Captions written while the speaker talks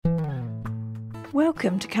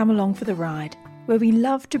Welcome to Come Along for the Ride, where we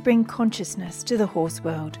love to bring consciousness to the horse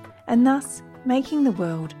world and thus making the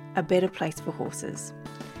world a better place for horses.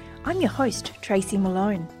 I'm your host, Tracy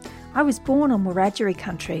Malone. I was born on Wiradjuri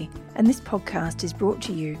country, and this podcast is brought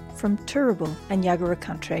to you from Turrbal and Yagara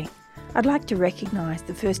country. I'd like to recognise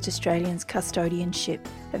the first Australians' custodianship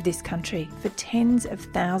of this country for tens of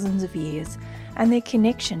thousands of years and their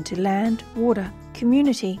connection to land, water,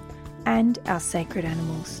 community and our sacred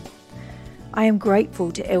animals. I am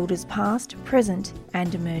grateful to elders past, present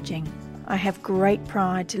and emerging. I have great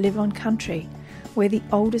pride to live on country where the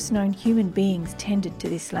oldest known human beings tended to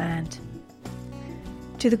this land.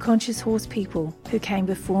 To the conscious horse people who came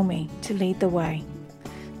before me to lead the way,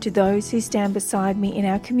 to those who stand beside me in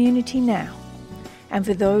our community now, and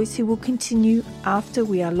for those who will continue after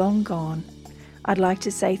we are long gone, I'd like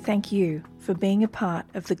to say thank you for being a part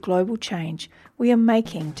of the global change we are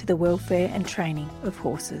making to the welfare and training of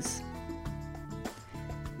horses.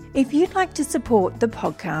 If you'd like to support the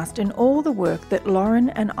podcast and all the work that Lauren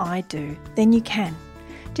and I do, then you can.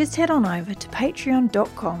 Just head on over to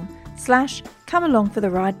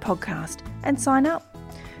patreon.com/comealongfortheride podcast and sign up.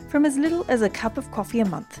 From as little as a cup of coffee a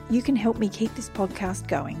month, you can help me keep this podcast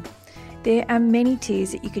going. There are many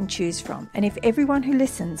tiers that you can choose from, and if everyone who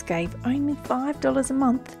listens gave only $5 a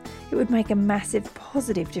month, it would make a massive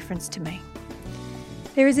positive difference to me.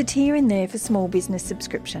 There is a tier in there for small business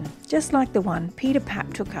subscription, just like the one Peter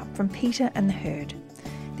Papp took up from Peter and the Herd.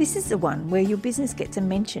 This is the one where your business gets a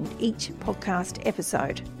mention each podcast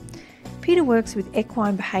episode. Peter works with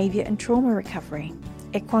equine behaviour and trauma recovery,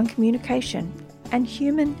 equine communication, and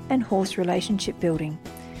human and horse relationship building.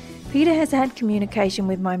 Peter has had communication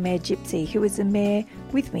with my mare Gypsy, who was the mare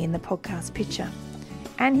with me in the podcast picture.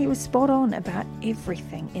 And he was spot on about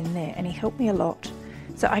everything in there, and he helped me a lot.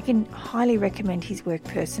 So I can highly recommend his work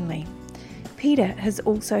personally. Peter has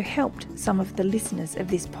also helped some of the listeners of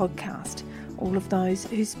this podcast, all of those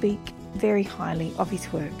who speak very highly of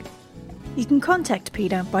his work. You can contact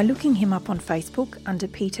Peter by looking him up on Facebook under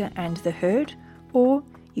Peter and the Herd, or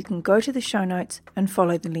you can go to the show notes and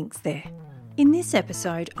follow the links there. In this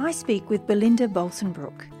episode, I speak with Belinda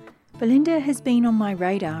Bolsenbroek. Belinda has been on my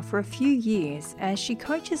radar for a few years as she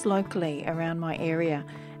coaches locally around my area,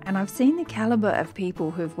 and I've seen the calibre of people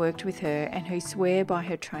who've worked with her and who swear by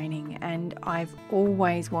her training, and I've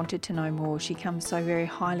always wanted to know more. She comes so very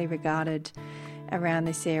highly regarded around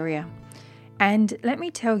this area. And let me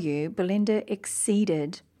tell you, Belinda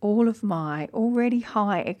exceeded all of my already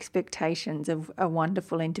high expectations of a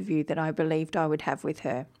wonderful interview that I believed I would have with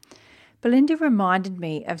her. Belinda reminded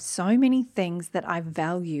me of so many things that I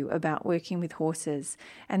value about working with horses,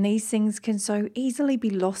 and these things can so easily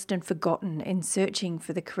be lost and forgotten in searching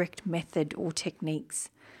for the correct method or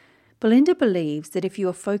techniques. Belinda believes that if you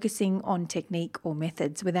are focusing on technique or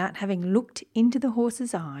methods without having looked into the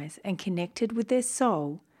horse's eyes and connected with their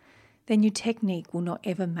soul, then your technique will not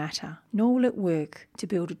ever matter, nor will it work to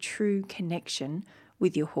build a true connection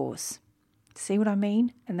with your horse. See what I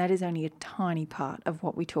mean? And that is only a tiny part of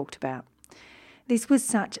what we talked about. This was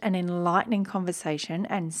such an enlightening conversation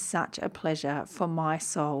and such a pleasure for my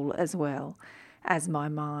soul as well as my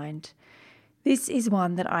mind. This is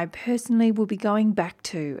one that I personally will be going back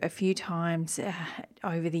to a few times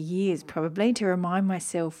over the years probably to remind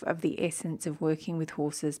myself of the essence of working with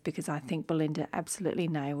horses, because I think Belinda absolutely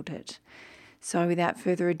nailed it. So without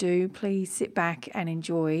further ado, please sit back and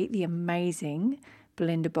enjoy the amazing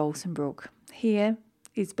Belinda Bolsenbroek. Here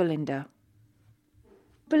is Belinda.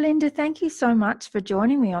 Belinda, thank you so much for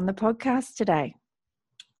joining me on the podcast today.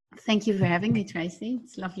 Thank you for having me, Tracy.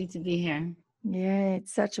 It's lovely to be here. Yeah,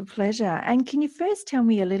 it's such a pleasure. And can you first tell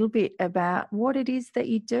me a little bit about what it is that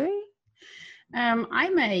you do?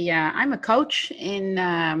 I'm a coach in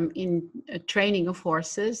training of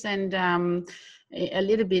horses, and a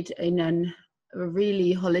little bit in a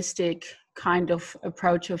really holistic kind of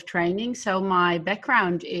approach of training. So my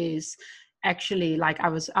background is actually like I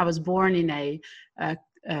was born in a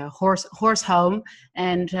horse home,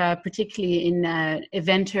 and particularly in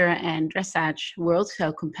eventer and dressage world,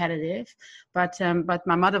 so competitive. But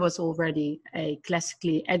my mother was already a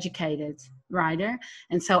classically educated rider,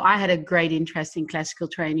 and so I had a great interest in classical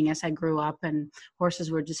training as I grew up, and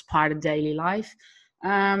horses were just part of daily life.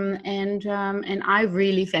 And I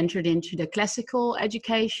really ventured into the classical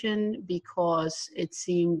education because it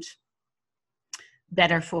seemed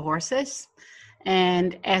better for horses.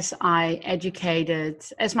 And as my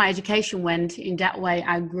education went in that way,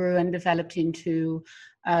 I grew and developed into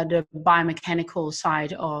the biomechanical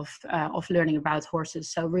side of learning about horses.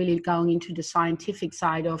 So really going into the scientific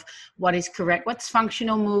side of what is correct, what's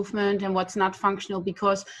functional movement and what's not functional.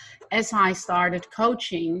 Because as I started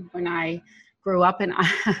coaching, when I grew up, and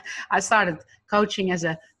I started coaching as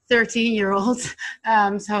a 13-year-old.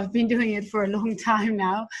 So I've been doing it for a long time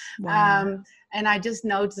now. Wow. And I just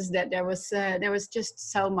noticed that there was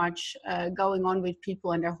just so much going on with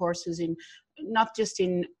people and their horses, in not just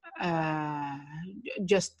in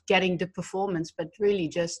just getting the performance, but really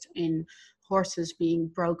just in horses being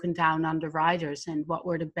broken down under riders and what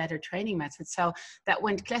were the better training methods. So that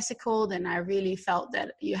went classical. Then I really felt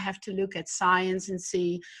that you have to look at science and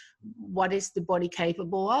see what is the body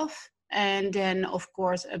capable of. And then, of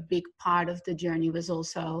course, a big part of the journey was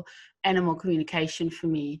also animal communication for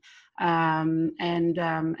me. And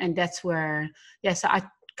that's where, yes, I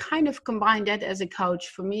kind of combine that as a coach.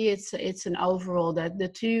 For me, it's an overall, that the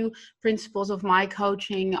two principles of my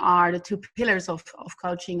coaching are, the two pillars of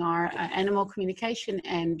coaching are animal communication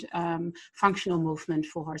and functional movement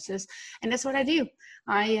for horses. And that's what I do.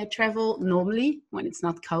 I travel normally, when it's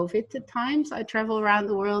not COVID at times, I travel around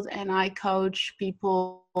the world and I coach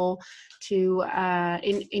people to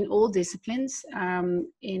in all disciplines,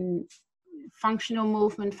 in functional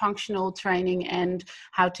movement, functional training, and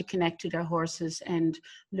how to connect to their horses and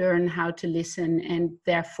learn how to listen, and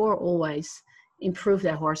therefore always improve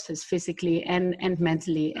their horses physically and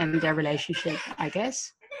mentally and their relationship, I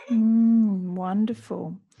guess.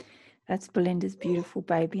 Wonderful. That's Belinda's beautiful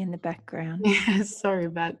baby in the background. Yeah, sorry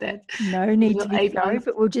about that. No need to be sorry,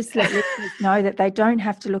 but we'll just let listeners know that they don't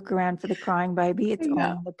have to look around for the crying baby. It's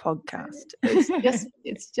on the podcast.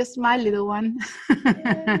 It's just my little one.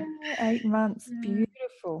 Yeah, 8 months.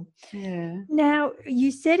 Beautiful. Yeah. Now,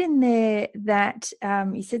 you said in there that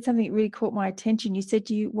you said something that really caught my attention. You said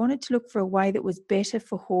you wanted to look for a way that was better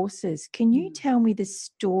for horses. Can you tell me the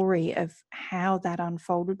story of how that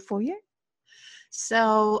unfolded for you?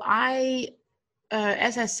 So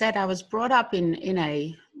as I said, I was brought up in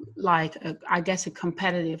a I guess a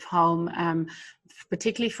competitive home,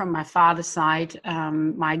 particularly from my father's side.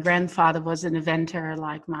 My grandfather was an eventer.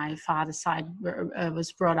 Like my father's side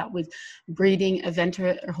was brought up with breeding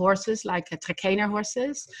eventer horses, like Trakehner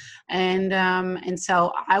horses, and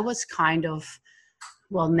so I was kind of,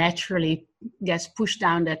 well, naturally, pushed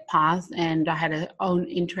down that path. And I had an own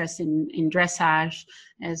interest in dressage,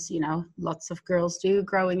 as you know, lots of girls do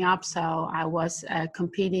growing up. So I was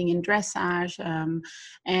competing in dressage.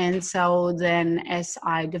 And so then as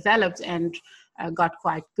I developed and got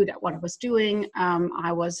quite good at what I was doing,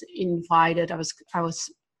 I was invited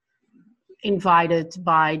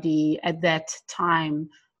by the, at that time,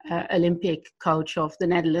 Olympic coach of the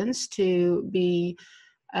Netherlands to be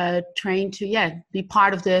trained to be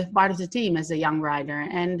part of the team as a young rider.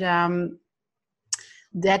 And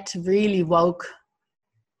that really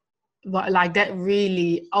that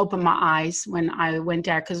really opened my eyes when I went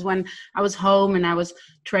there, because when I was home and I was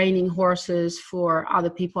training horses for other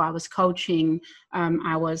people I was coaching,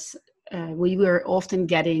 we were often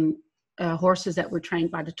getting horses that were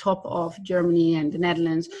trained by the top of Germany and the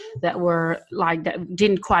Netherlands that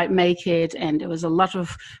didn't quite make it, and there was a lot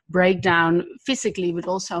of breakdown physically but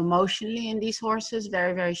also emotionally in these horses,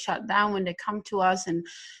 very, very shut down when they come to us. And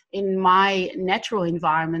in my natural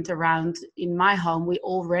environment around in my home, we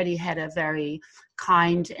already had a very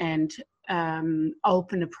kind and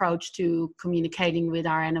open approach to communicating with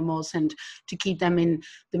our animals and to keep them in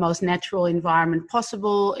the most natural environment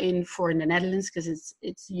possible in the Netherlands, because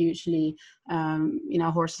it's usually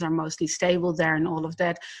horses are mostly stable there and all of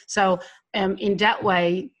that. So in that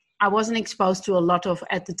way, I wasn't exposed to a lot of,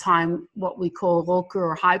 at the time, what we call rollkur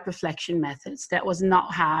or hyperflexion methods. That was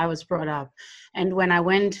not how I was brought up. And when I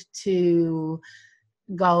went to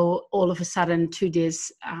go all of a sudden to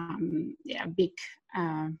this big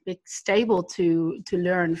stable to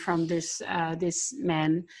learn from this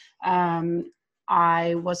man,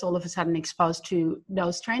 I was all of a sudden exposed to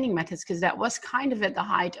those training methods, because that was kind of at the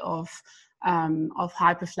height of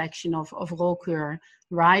hyperflexion, of rollkur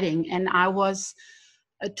riding, and I was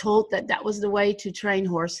told that was the way to train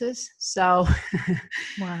horses. So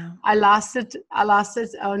wow. I lasted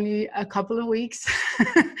only a couple of weeks,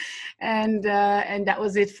 and that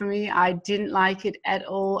was it for me. I didn't like it at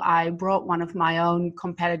all. I brought one of my own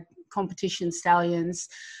competition stallions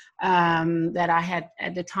that I had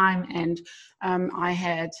at the time, and I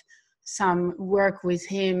had some work with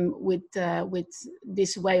him with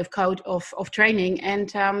this way of training, and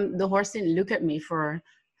the horse didn't look at me for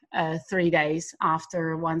 3 days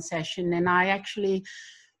after one session, and I actually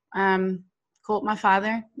called my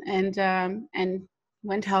father and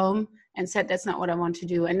went home and said, that's not what I want to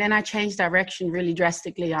do. And then I changed direction really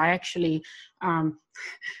drastically. I actually I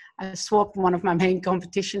swapped one of my main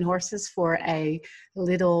competition horses for a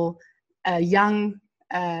little young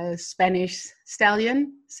Spanish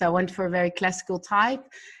stallion. So I went for a very classical type,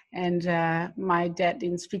 And my dad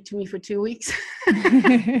didn't speak to me for 2 weeks.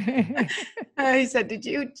 He said, did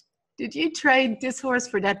you trade this horse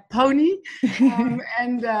for that pony?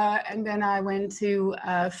 And then I went to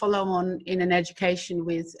follow on in an education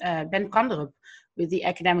with Ben Kanderup, with the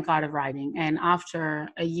academic art of riding. And after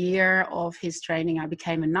a year of his training, I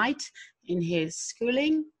became a knight in his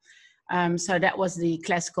schooling. So that was the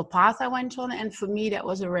classical path I went on. And for me, that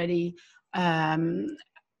was already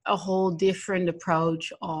a whole different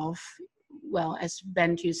approach of, well, as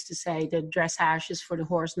Ben used to say, the dressage is for the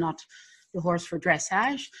horse, not the horse for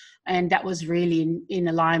dressage. And that was really in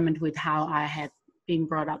alignment with how I had been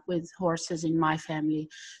brought up with horses in my family.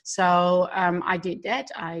 So I did that.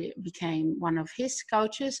 I became one of his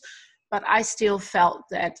coaches, but I still felt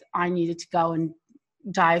that I needed to go and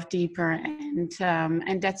dive deeper.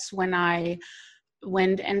 And that's when I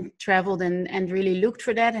went and traveled and really looked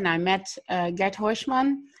for that. And I met Gert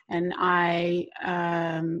Huisman, and I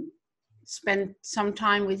spent some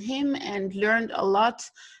time with him and learned a lot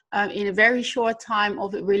in a very short time.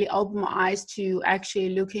 Of it really opened my eyes to actually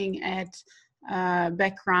looking at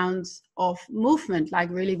backgrounds of movement,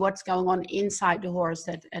 like really what's going on inside the horse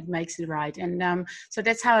that makes it right. And so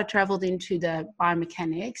that's how I traveled into the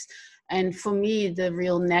biomechanics. And for me, the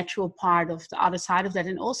real natural part of the other side of that,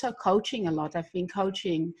 and also coaching a lot. I've been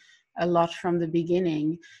coaching a lot from the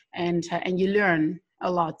beginning, and you learn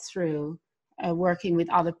a lot through working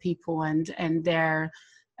with other people and their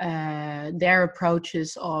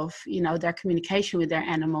approaches of, their communication with their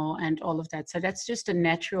animal and all of that. So that's just a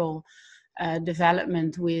natural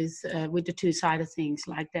development with the two side of things,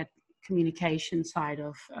 like that communication side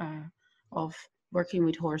of working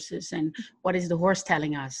with horses, and what is the horse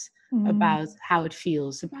telling us about how it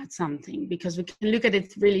feels about something, because we can look at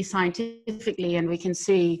it really scientifically and we can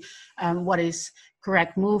see what is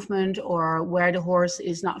correct movement or where the horse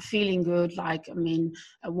is not feeling good. Like,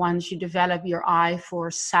 once you develop your eye for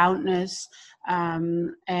soundness,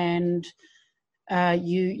 and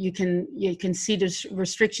you can see the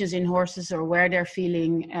restrictions in horses, or where they're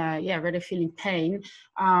feeling pain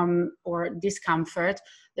or discomfort.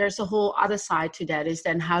 There's a whole other side to that, is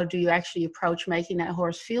then how do you actually approach making that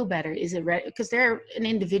horse feel better? Is it because they're an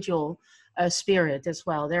individual spirit as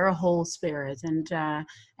well. They're a whole spirit, and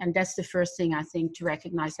that's the first thing I think to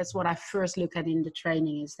recognize. That's what I first look at in the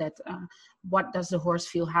training, is that what does the horse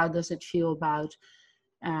feel? How does it feel about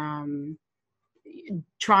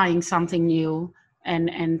trying something new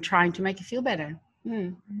and trying to make it feel better?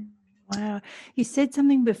 Wow. You said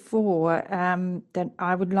something before that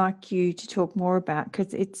I would like you to talk more about,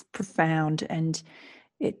 because it's profound, and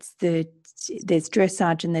it's there's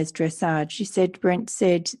dressage and there's dressage. Brent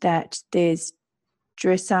said that there's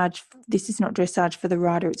dressage. This is not dressage for the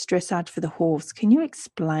rider, it's dressage for the horse. Can you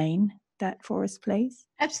explain that for us, please?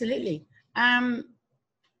 Absolutely.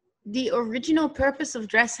 The original purpose of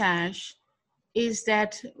dressage is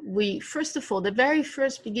that first of all, the very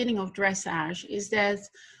first beginning of dressage is that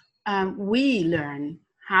we learn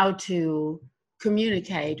how to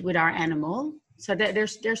communicate with our animal. So that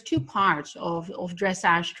there's two parts of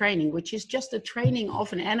dressage training, which is just the training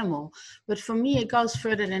of an animal. But for me, it goes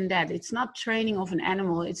further than that. It's not training of an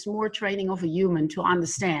animal. It's more training of a human to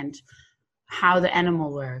understand how the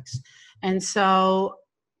animal works. And so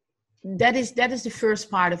that is the first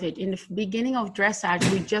part of it. In the beginning of dressage,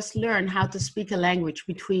 we just learn how to speak a language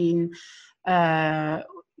between us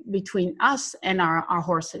and our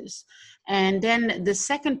horses. And then the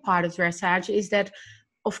second part of dressage is that,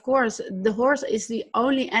 of course, the horse is the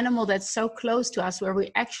only animal that's so close to us where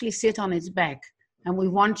we actually sit on its back, and we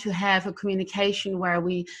want to have a communication where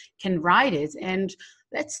we can ride it. And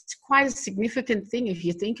that's quite a significant thing if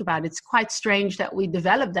you think about it. It's quite strange that we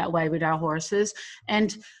develop that way with our horses.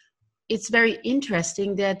 And it's very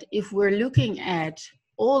interesting that if we're looking at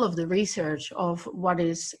all of the research of what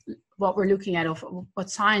we're looking at, of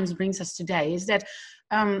what science brings us today, is that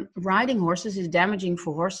riding horses is damaging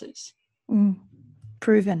for horses.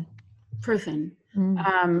 Proven.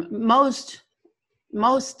 Most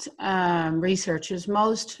researchers,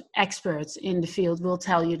 most experts in the field will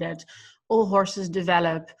tell you that all horses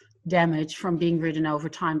develop damage from being ridden over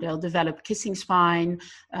time. They'll develop kissing spine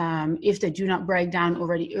if they do not break down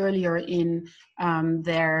already earlier in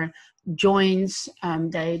their joints.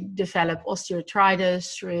 They develop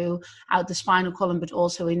osteoarthritis throughout the spinal column, but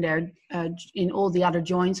also in all the other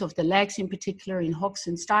joints of the legs, in particular in hocks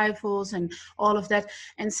and stifles and all of that.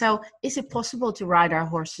 And so, is it possible to ride our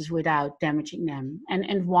horses without damaging them?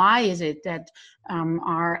 And why is it that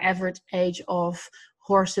our average age of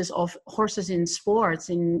horses in sports,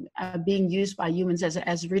 in being used by humans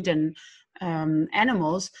as ridden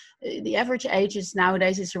animals, the average age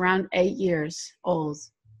nowadays is around 8 years old.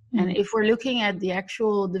 And if we're looking at the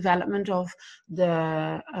actual development of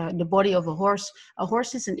the body of a horse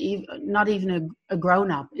isn't not even a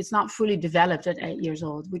grown-up. It's not fully developed at 8 years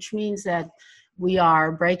old, which means that we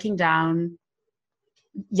are breaking down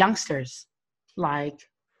youngsters, like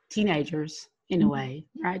teenagers in a way,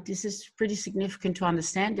 right? This is pretty significant to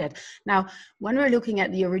understand that. Now, when we're looking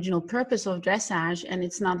at the original purpose of dressage, and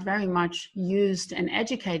it's not very much used and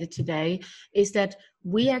educated today, is that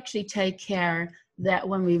we actually take care that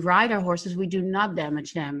when we ride our horses, we do not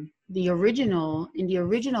damage them. In the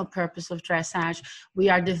original purpose of dressage, we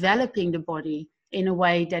are developing the body in a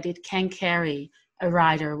way that it can carry a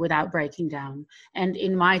rider without breaking down. And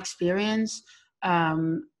in my experience,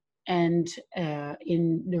 and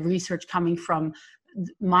in the research coming from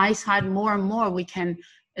my side, more and more we can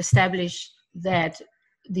establish that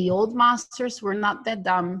the old masters were not that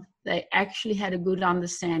dumb. They actually had a good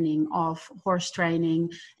understanding of horse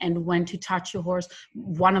training and when to touch a horse.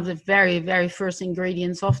 One of the very, very first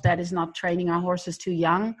ingredients of that is not training our horses too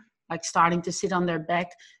young, like starting to sit on their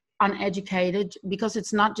back uneducated, because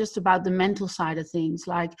it's not just about the mental side of things.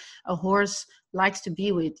 Like a horse likes to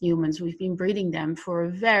be with humans. We've been breeding them for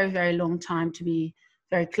a very, very long time to be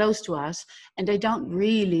very close to us, and they don't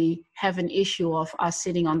really have an issue of us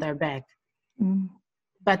sitting on their back.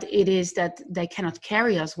 But it is that they cannot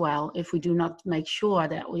carry us well if we do not make sure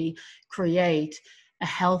that we create a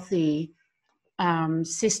healthy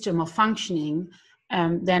system of functioning.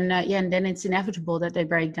 Then it's inevitable that they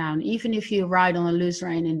break down. Even if you ride on a loose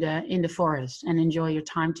rein in the forest and enjoy your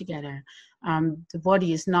time together, the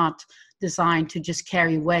body is not designed to just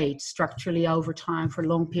carry weight structurally over time for a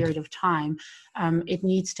long period of time. It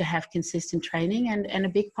needs to have consistent training, and a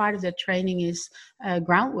big part of that training is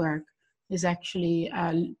groundwork. Is actually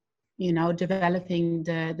developing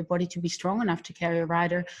the body to be strong enough to carry a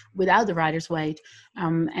rider without the rider's weight,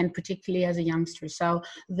 and particularly as a youngster. So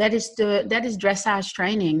that is dressage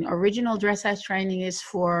training. Original dressage training is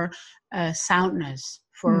for soundness,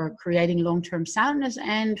 for creating long-term soundness,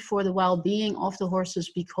 and for the well-being of the horses,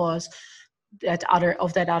 because that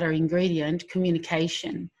other ingredient,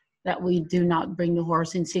 communication, that we do not bring the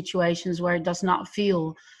horse in situations where it does not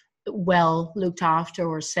feel well looked after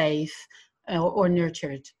or safe or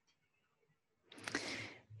nurtured.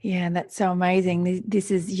 Yeah, that's so amazing.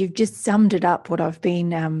 You've just summed it up, what I've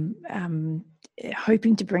been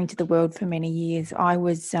hoping to bring to the world for many years. I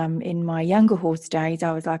was in my younger horse days,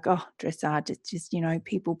 I was like, oh, dressage, it's just,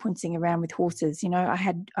 people puncing around with horses.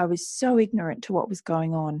 I was so ignorant to what was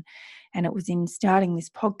going on. And it was in starting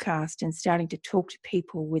this podcast and starting to talk to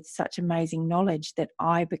people with such amazing knowledge that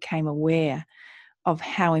I became aware of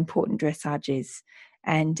how important dressage is,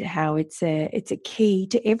 and how it's a key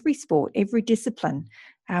to every sport, every discipline.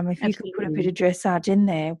 If you could put a bit of dressage in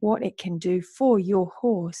there, what it can do for your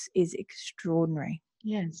horse is extraordinary.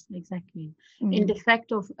 Yes, exactly. In the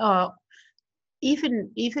fact of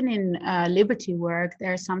even in liberty work,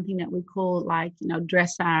 there's something that we call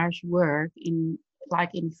dressage work. In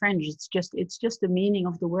French, it's just the meaning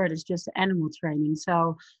of the word. It's just animal training.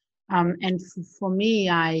 So, and for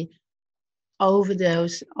me,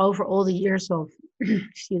 over all the years of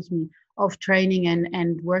of training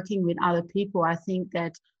and working with other people, I think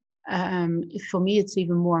that for me it's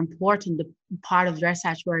even more important, the part of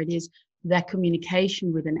dressage where it is that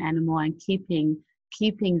communication with an animal and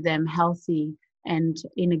keeping them healthy and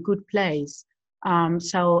in a good place.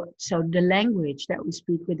 So the language that we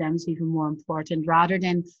speak with them is even more important, rather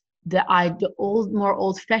than the more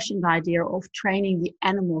old-fashioned idea of training the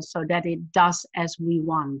animal so that it does as we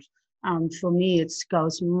want. For me, it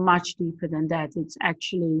goes much deeper than that. It's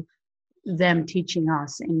actually them teaching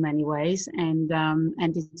us in many ways, and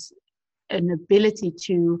it's an ability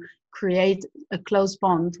to create a close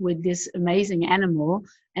bond with this amazing animal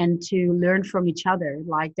and to learn from each other.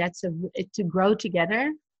 Like to grow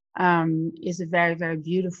together is a very, very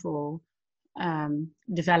beautiful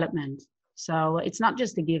development. So it's not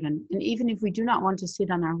just a given. And even if we do not want to sit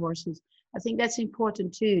on our horses, I think that's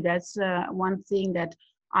important too. That's one thing that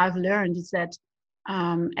I've learned, is that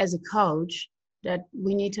as a coach, that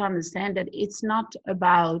we need to understand that it's not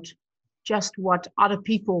about just what other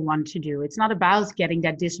people want to do. It's not about getting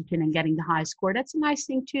that discipline and getting the high score. That's a nice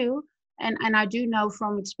thing too. And I do know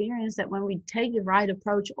from experience that when we take the right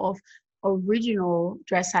approach of original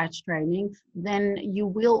dressage training, then you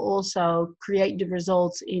will also create the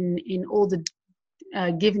results in all the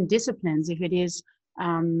given disciplines, if it is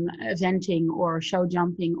eventing or show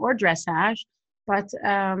jumping or dressage.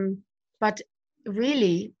 But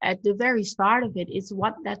really, at the very start of it, it's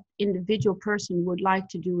what that individual person would like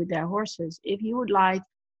to do with their horses. If you would like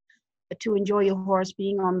to enjoy your horse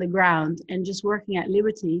being on the ground and just working at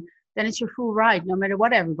liberty, then it's your full right, no matter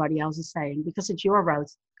what everybody else is saying, because it's your road,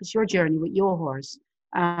 it's your journey with your horse.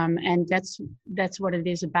 And that's what it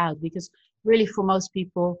is about, because really for most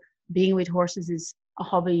people, being with horses is a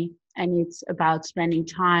hobby, and it's about spending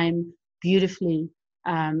time beautifully,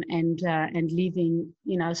 and leaving,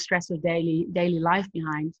 stress of daily life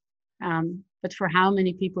behind. But for how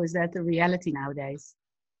many people is that the reality nowadays?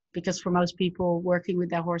 Because for most people, working with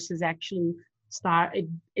their horses actually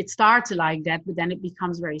starts like that, but then it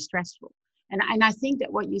becomes very stressful. And I think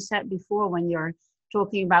that what you said before, when you're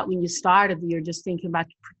talking about when you started, you're just thinking about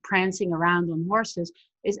prancing around on horses,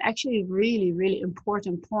 is actually a really, really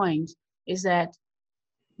important point, is that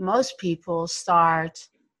most people start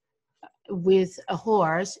with a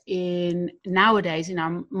horse nowadays in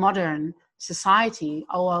our modern society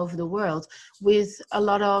all over the world with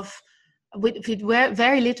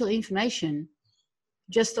very little information,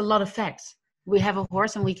 just a lot of facts. We have a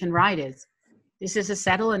horse and we can ride it. This is a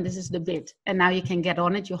saddle and this is the bit. And now you can get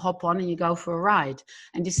on it, you hop on and you go for a ride.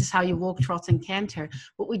 And this is how you walk, trot and canter.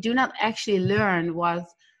 But we do not actually learn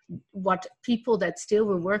what people that still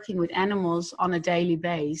were working with animals on a daily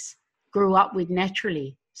basis grew up with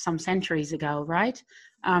naturally some centuries ago, right?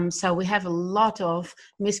 So we have a lot of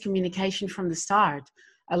miscommunication from the start.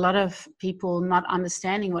 A lot of people not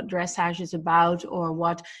understanding what dressage is about, or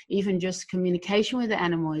what even just communication with the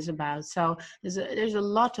animal is about. So there's a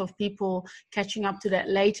lot of people catching up to that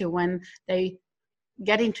later, when they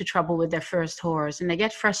get into trouble with their first horse and they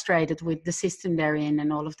get frustrated with the system they're in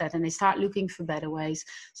and all of that, and they start looking for better ways.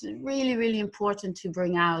 So it's really, really important to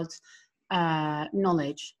bring out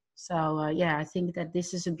knowledge. So I think that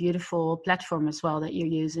this is a beautiful platform as well that you're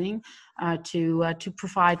using to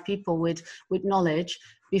provide people with knowledge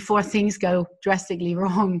before things go drastically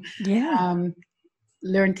wrong. Yeah.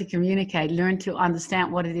 Learn to communicate, learn to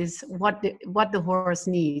understand what it is, what the horse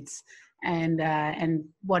needs, and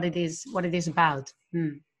what it is about.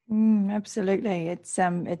 Absolutely. It's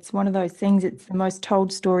one of those things, it's the most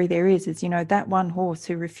told story there is that one horse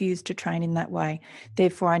who refused to train in that way.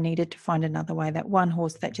 Therefore, I needed to find another way. That one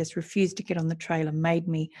horse that just refused to get on the trailer made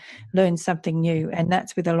me learn something new. And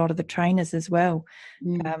that's with a lot of the trainers as well.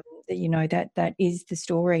 That is the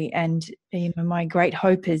story. And, my great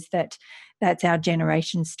hope is that that's our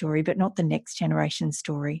generation's story, but not the next generation's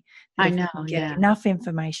story. I know, get enough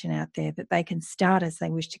information out there that they can start as they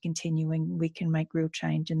wish to continue, and we can make real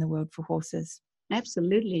change in the world for horses.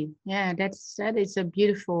 Absolutely. Yeah, that is a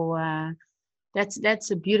beautiful that's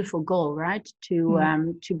a beautiful goal, right?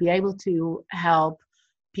 To be able to help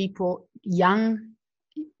people, young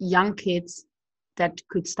kids that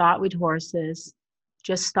could start with horses,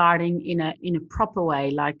 just starting in a proper way,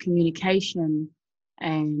 like communication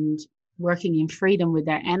and working in freedom with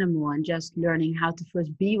their animal, and just learning how to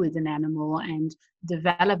first be with an animal and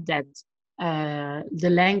develop that the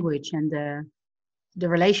language and the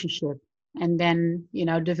relationship, and then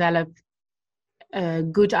develop a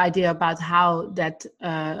good idea about how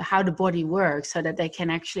the body works, so that they can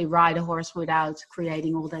actually ride a horse without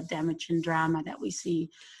creating all that damage and drama that we see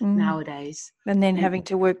nowadays. And then having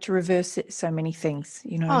to work to reverse it, so many things,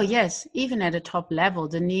 Oh yes, even at a top level,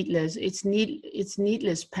 it's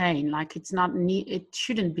needless pain. Like it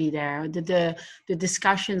shouldn't be there. The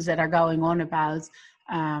discussions that are going on about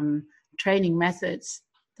training methods,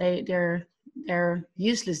 they're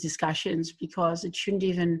useless discussions, because it shouldn't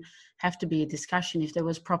even have to be a discussion if there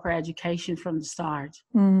was proper education from the start.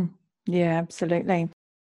 Yeah, absolutely.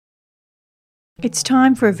 It's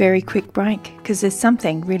time for a very quick break, because there's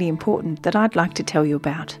something really important that I'd like to tell you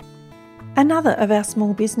about. Another of our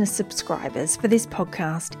small business subscribers for this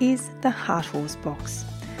podcast is the Heart Horse Box.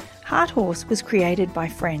 Heart Horse was created by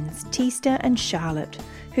friends Tista and Charlotte,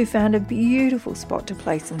 who found a beautiful spot to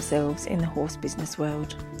place themselves in the horse business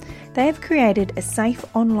world. They have created a safe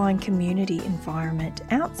online community environment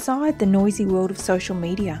outside the noisy world of social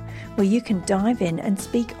media, where you can dive in and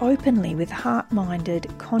speak openly with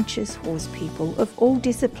heart-minded, conscious horse people of all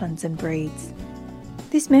disciplines and breeds.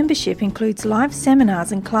 This membership includes live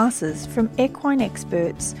seminars and classes from equine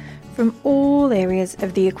experts from all areas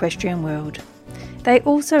of the equestrian world. They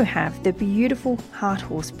also have the beautiful Heart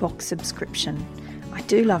Horse Box subscription. I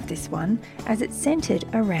do love this one, as it's centered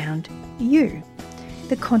around you,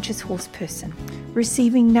 the conscious horse person,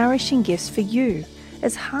 receiving nourishing gifts for you,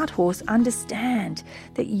 as Heart Horse understand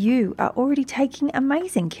that you are already taking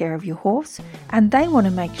amazing care of your horse, and they want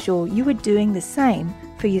to make sure you are doing the same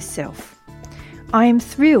for yourself. I am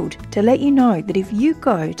thrilled to let you know that if you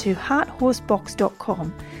go to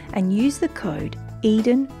hearthorsebox.com and use the code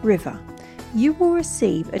Eden River, you will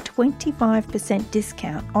receive a 25%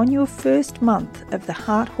 discount on your first month of the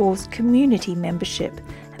Heart Horse community membership.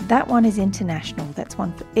 That one is international. That's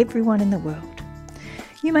one for everyone in the world.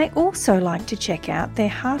 You may also like to check out their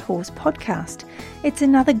Heart Horse podcast. It's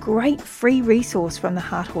another great free resource from the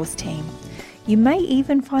Heart Horse team. You may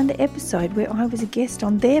even find the episode where I was a guest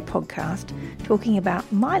on their podcast talking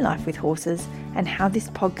about my life with horses and how this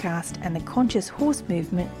podcast and the conscious horse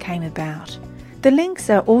movement came about. The links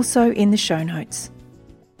are also in the show notes.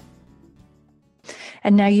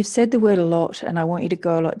 And now you've said the word a lot, and I want you to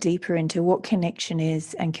go a lot deeper into what connection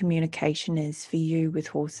is and communication is for you with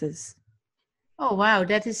horses. Oh wow,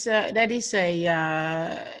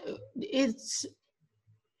 it's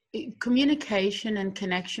communication and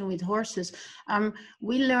connection with horses.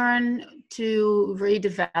 We learn to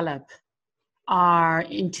redevelop our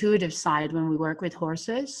intuitive side when we work with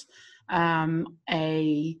horses.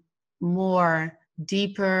 A more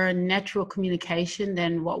deeper natural communication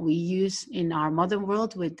than what we use in our modern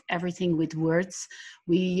world with everything with words.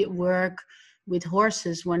 We work with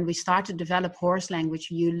horses. When we start to develop horse language,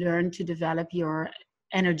 you learn to develop your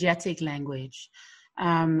energetic language.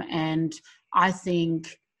 And I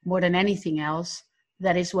think more than anything else,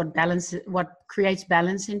 that is what creates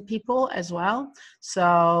balance in people as well.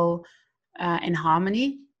 So, in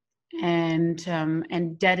harmony, and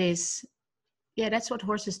that is, that's what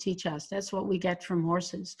horses teach us. That's what we get from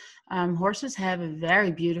horses. Horses have a very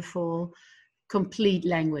beautiful, complete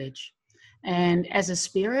language. And as a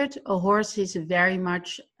spirit, a horse is very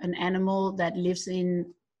much an animal that lives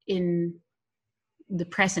in the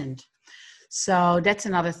present. So that's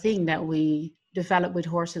another thing that we develop with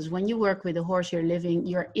horses. When you work with a horse,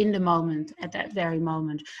 you're in the moment at that very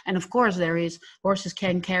moment. And of course horses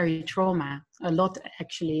can carry trauma a lot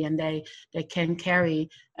actually, and they can carry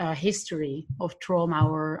a history of trauma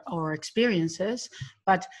or experiences.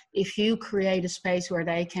 But if you create a space where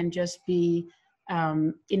they can just be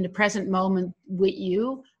in the present moment with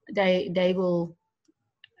you, they will,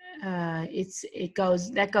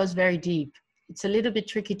 that goes very deep. It's a little bit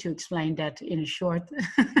tricky to explain that in a short,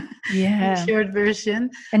 short version.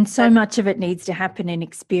 And so much of it needs to happen in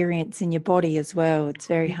experience in your body as well. It's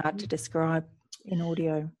very hard to describe in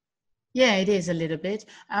audio. Yeah, it is a little bit.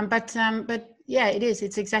 But yeah, it is.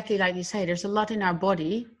 It's exactly like you say. There's a lot in our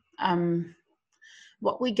body.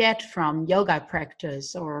 What we get from yoga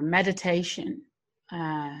practice or meditation,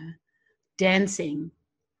 dancing,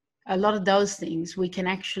 a lot of those things we can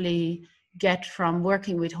actually get from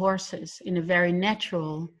working with horses in a very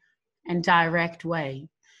natural and direct way.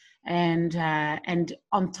 And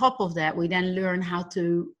on top of that, we then learn how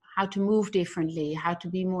to move differently, how to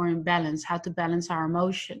be more in balance, how to balance our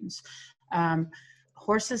emotions.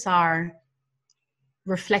 Horses are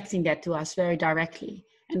reflecting that to us very directly.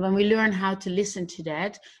 And when we learn how to listen to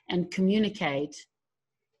that and communicate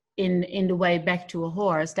in the way back to a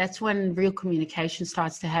horse, that's when real communication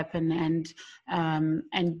starts to happen. And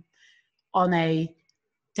on a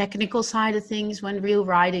technical side of things, when real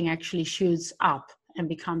riding actually shoots up and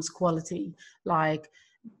becomes quality, like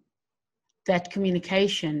that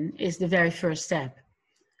communication is the very first step.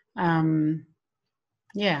 Like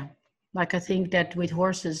I think that with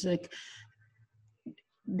horses, like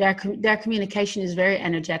their communication is very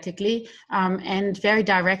energetically and very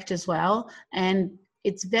direct as well. And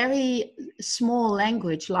it's very small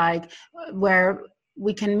language, like where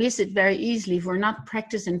we can miss it very easily. If we're not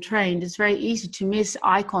practiced and trained, it's very easy to miss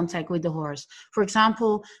eye contact with the horse. For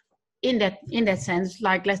example, in that sense,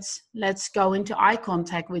 like let's go into eye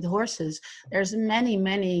contact with horses. There's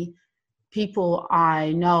many people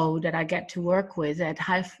I know that I get to work with that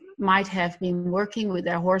might have been working with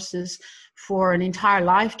their horses for an entire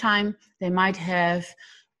lifetime. They might have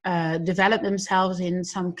developed themselves in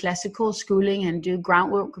some classical schooling and do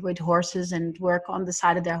groundwork with horses and work on the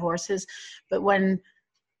side of their horses. But when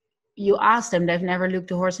you ask them, they've never looked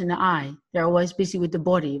a horse in the eye. They're always busy with the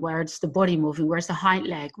body. Where's the body moving? Where's the hind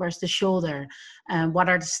leg? Where's the shoulder? What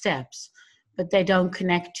are the steps? But they don't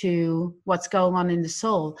connect to what's going on in the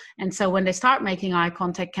soul. And so when they start making eye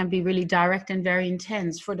contact, can be really direct and very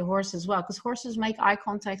intense for the horse as well, because horses make eye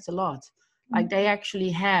contact a lot. Like they actually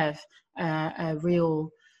have a real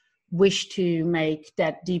wish to make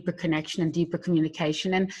that deeper connection and deeper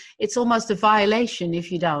communication. And it's almost a violation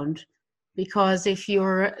if you don't, because if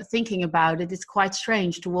you're thinking about it, it's quite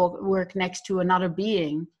strange to work next to another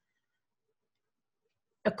being,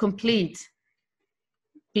 a complete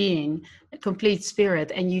being, a complete spirit,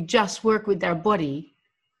 and you just work with their body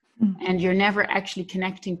and you're never actually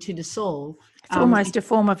connecting to the soul. It's almost a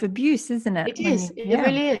form of abuse, isn't it? It is. It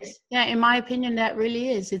really is. Yeah, in my opinion, that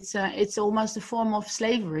really is. It's almost a form of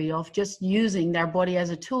slavery, of just using their body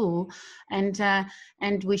as a tool.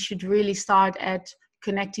 And we should really start at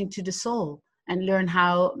connecting to the soul and learn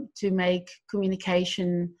how to make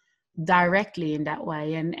communication directly in that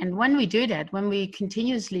way. And when we do that, when we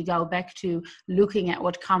continuously go back to looking at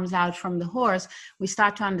what comes out from the horse, we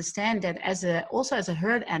start to understand that also as a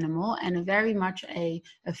herd animal, and a very much a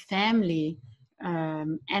family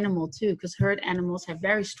animal too, because herd animals have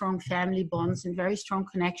very strong family bonds and very strong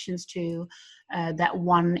connections to that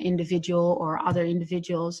one individual or other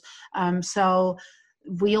individuals. So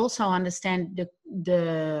we also understand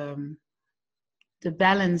the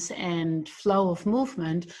balance and flow of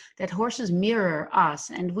movement, that horses mirror us,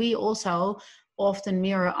 and we also often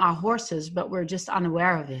mirror our horses, but we're just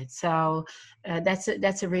unaware of it. So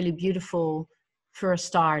that's a really beautiful first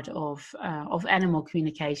start of animal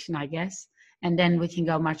communication, I guess. And then we can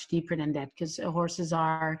go much deeper than that, because horses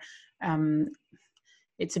are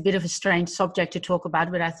it's a bit of a strange subject to talk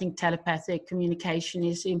about, but I think telepathic communication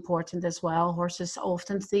is important as well. Horses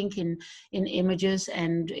often think in images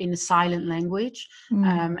and in a silent language.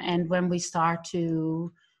 And when we start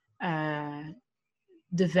to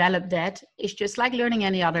develop that, it's just like learning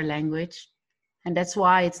any other language. And that's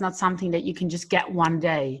why it's not something that you can just get one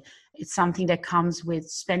day. It's something that comes with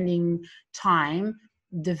spending time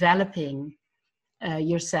developing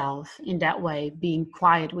yourself in that way, being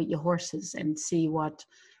quiet with your horses and see what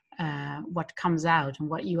comes out and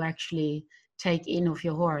what you actually take in of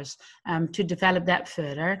your horse, to develop that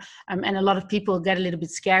further. And a lot of people get a little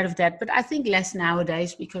bit scared of that, but I think less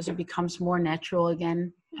nowadays, because it becomes more natural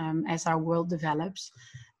again as our world develops.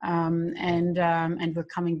 And we're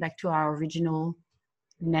coming back to our original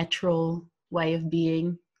natural way of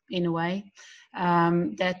being, in a way,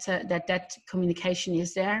 that communication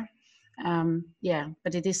is there.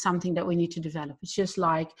 But it is something that we need to develop. It's just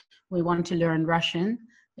like we want to learn Russian.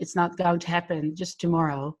 It's not going to happen just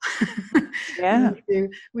tomorrow. Yeah.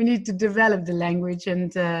 we need to develop the language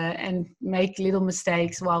and make little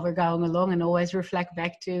mistakes while we're going along, and always reflect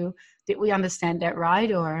back to, did we understand that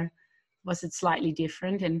right, or was it slightly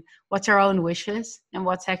different? And what's our own wishes, and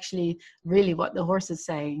what's actually really what the horse is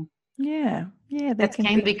saying. Yeah. That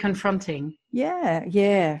can be confronting.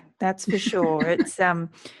 Yeah, that's for sure. It's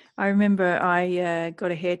I remember I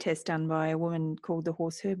got a hair test done by a woman called the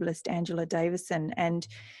horse herbalist Angela Davison, and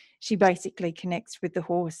she basically connects with the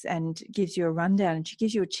horse and gives you a rundown, and she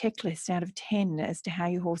gives you a checklist out of 10 as to how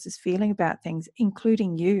your horse is feeling about things,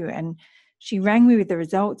 including you. And she rang me with the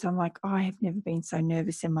results. I'm like, I have never been so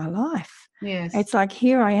nervous in my life. Yes. It's like,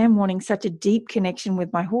 here I am wanting such a deep connection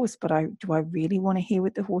with my horse, but do I really want to hear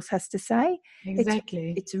what the horse has to say?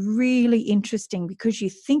 Exactly. It's really interesting, because you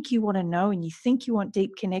think you want to know and you think you want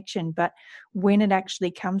deep connection, but when it actually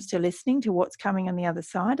comes to listening to what's coming on the other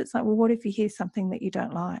side, it's like, well, what if you hear something that you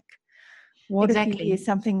don't like? What if you hear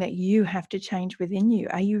something that you have to change within you?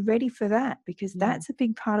 Are you ready for that? Because that's a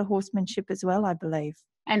big part of horsemanship as well, I believe.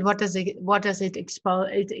 And what does it expose?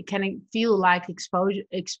 It can feel like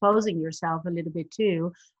exposing yourself a little bit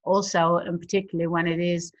too. Also, and particularly when it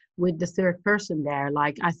is with the third person there.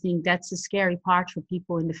 Like, I think that's a scary part for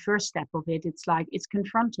people in the first step of it. It's like, it's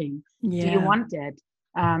confronting. Yeah. Do you want that?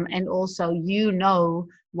 And also,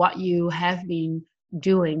 what you have been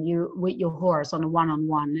doing with your horse on a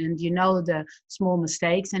one-on-one, and the small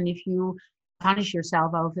mistakes, and if you punish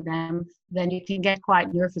yourself over them, then you can get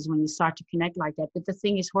quite nervous when you start to connect like that. But the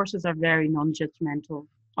thing is, horses are very non-judgmental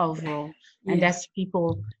overall. Yeah. And that's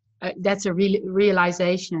a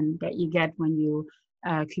realization that you get when you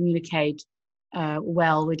communicate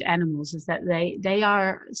well with animals, is that they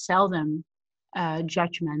are seldom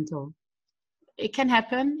judgmental. It can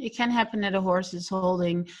happen that a horse is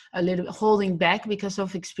holding back because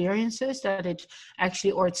of experiences, that it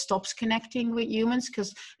stops connecting with humans,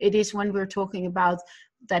 because it is when we're talking about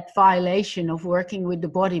that violation of working with the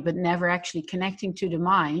body but never actually connecting to the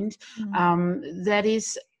mind.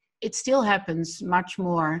 It still happens much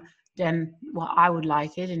more than I would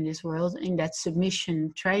like it in this world, in that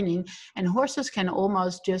submission training. And horses can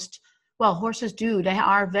almost they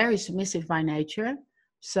are very submissive by nature.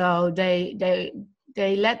 So they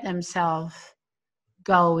let themselves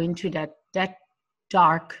go into that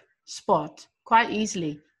dark spot quite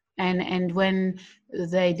easily. And when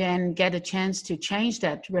they then get a chance to change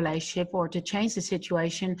that relationship or to change the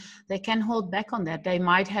situation, they can hold back on that. They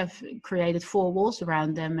might have created 4 walls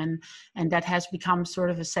around them, and that has become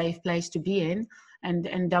sort of a safe place to be in,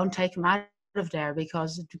 and don't take them out of there,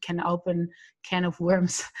 because it can open can of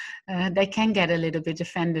worms. They can get a little bit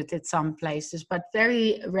offended at some places, but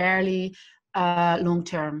very rarely long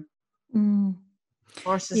term.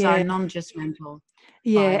 Horses are non-judgmental.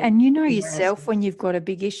 Yeah, and yourself, when you've got a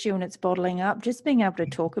big issue and it's bottling up, just being able to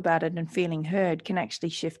talk about it and feeling heard can actually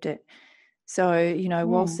shift it. So, you know,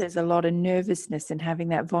 whilst there's a lot of nervousness and having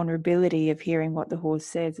that vulnerability of hearing what the horse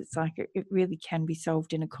says, it's like it really can be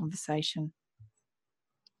solved in a conversation.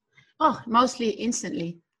 Oh, mostly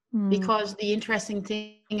instantly. Because the interesting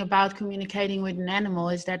thing about communicating with an animal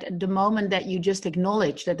is that at the moment that you just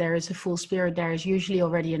acknowledge that there is a full spirit, there is usually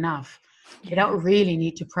already enough. Yeah. You don't really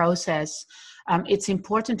need to process. It's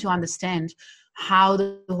important to understand how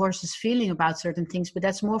the horse is feeling about certain things, but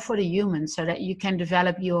that's more for the human, so that you can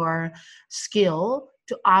develop your skill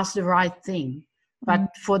to ask the right thing. But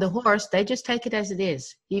for the horse, they just take it as it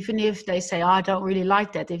is. Even if they say, oh, I don't really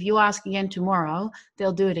like that. If you ask again tomorrow,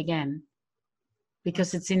 they'll do it again.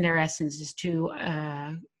 Because it's in their essence is to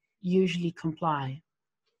usually comply.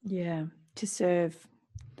 Yeah, to serve.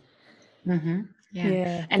 Mm-hmm.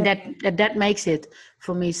 Yeah. And that makes it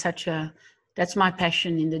for me that's my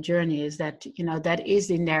passion in the journey, is that, you know, that is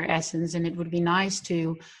in their essence, and it would be nice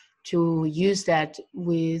to use that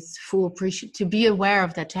with full appreciation, to be aware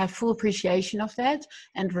of that, to have full appreciation of that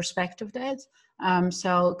and respect of that.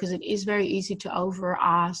 So, because it is very easy to over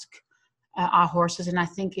ask our horses, and I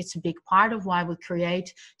think it's a big part of why we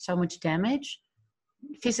create so much damage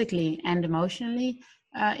physically and emotionally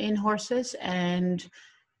in horses. And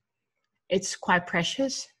it's quite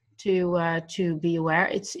precious to be aware.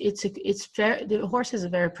 The horse is a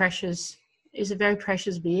very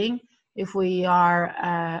precious being. If we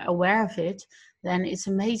are aware of it, then it's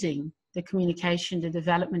amazing, the communication, the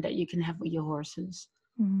development that you can have with your horses,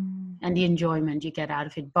 and the enjoyment you get out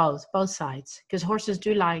of it, both sides, because horses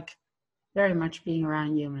do like very much being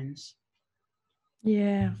around humans.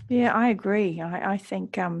 Yeah, I agree. I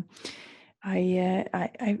think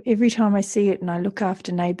I every time I see it, and I look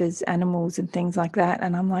after neighbours' animals and things like that,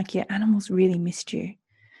 and I'm like, yeah, animals really missed you.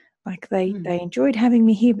 Like they enjoyed having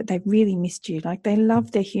me here, but they really missed you. Like they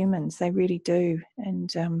love their humans, they really do. And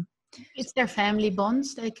it's their family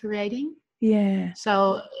bonds they're creating. Yeah.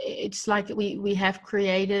 So it's like we have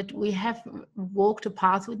walked a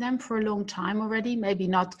path with them for a long time already. Maybe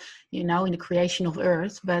not, you know, in the creation of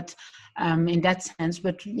Earth, but in that sense.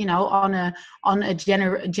 But, you know, on a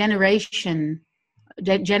generations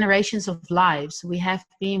of lives, we have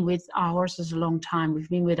been with our horses a long time. We've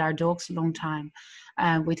been with our dogs a long time,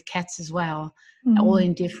 with cats as well, all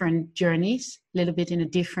in different journeys, a little bit in a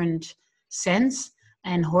different sense.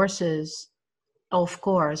 And horses, of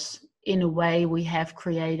course, in a way, we have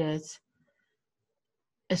created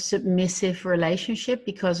a submissive relationship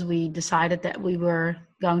because we decided that we were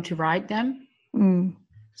going to ride them.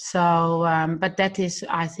 So, but that is,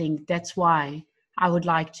 I think, that's why I would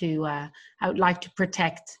like to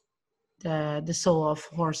protect the soul of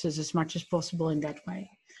horses as much as possible in that way.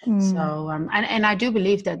 So, and I do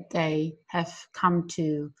believe that they have come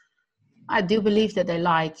to. I do believe that they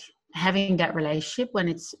like having that relationship when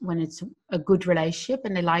it's a good relationship,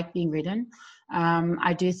 and they like being ridden.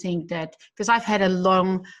 I do think that, because I've had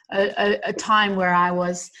a time where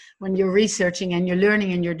when you're researching and you're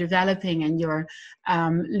learning and you're developing and you're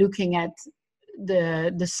looking at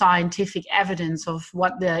the scientific evidence of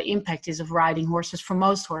what the impact is of riding horses for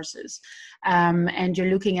most horses, and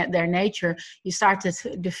you're looking at their nature, you start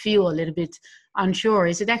to feel a little bit unsure.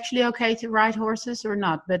 Is it actually okay to ride horses or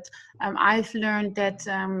not? But I've learned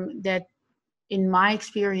that in my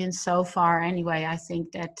experience so far anyway, I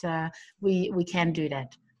think that we can do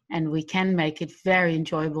that, and we can make it very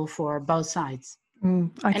enjoyable for both sides.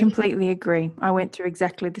 I completely agree. I went through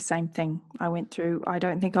exactly the same thing. I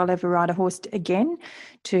don't think I'll ever ride a horse again.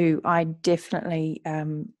 I definitely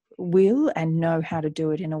will and know how to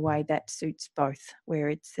do it in a way that suits both, where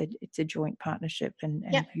it's a joint partnership and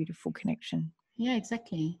a beautiful connection. Yeah,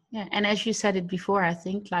 exactly. Yeah. And as you said it before, I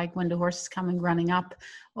think, like when the horse is coming running up,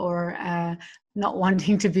 or not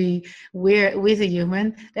wanting to be with a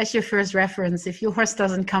human, that's your first reference. If your horse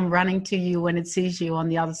doesn't come running to you when it sees you on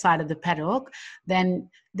the other side of the paddock, then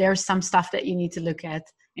there's some stuff that you need to look at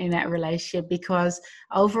in that relationship, because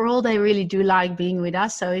overall they really do like being with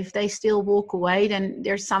us. So if they still walk away, then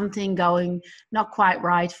there's something going not quite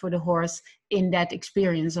right for the horse in that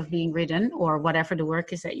experience of being ridden, or whatever the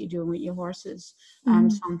work is that you do with your horses.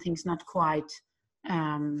 Something's not quite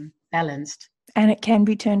balanced, and it can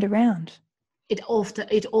be turned around. It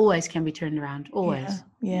always can be turned around, always.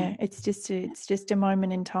 Yeah. It's just a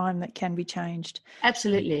moment in time that can be changed.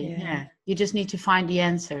 Absolutely. Yeah. You just need to find the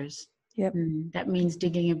answers. Yep. That means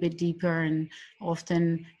digging a bit deeper, and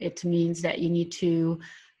often it means that you need to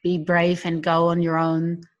be brave and go on your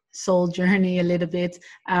own soul journey a little bit,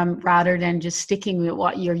 rather than just sticking with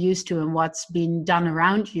what you're used to and what's been done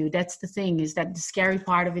around you. That's the thing, is that the scary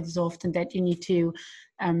part of it is often that you need to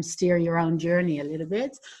steer your own journey a little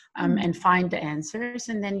bit, and find the answers.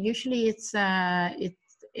 And then usually it's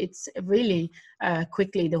it's really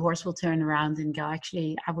quickly the horse will turn around and go,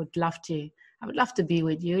 actually, I would love to be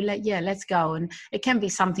with you. Let's go. And it can be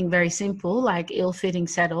something very simple, like ill-fitting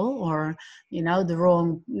saddle, or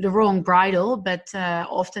the wrong bridle. But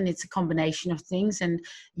often it's a combination of things, and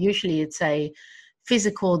usually it's a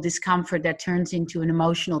physical discomfort that turns into an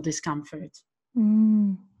emotional discomfort.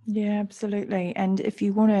 Yeah, absolutely. And if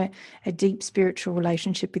you want a deep spiritual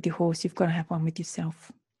relationship with your horse, you've got to have one with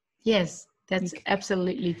yourself. Yes, that's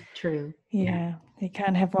absolutely true. Yeah, you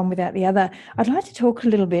can't have one without the other. I'd like to talk a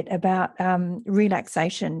little bit about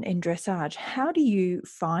relaxation in dressage. How do you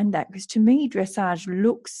find that? Because to me, dressage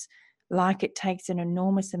looks like it takes an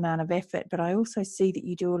enormous amount of effort, but I also see that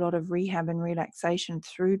you do a lot of rehab and relaxation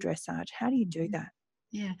through dressage. How do you do that?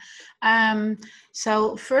 Yeah.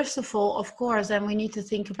 So first of all, of course, and we need to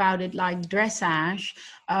think about it like dressage.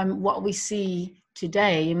 What we see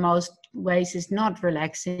today in most ways is not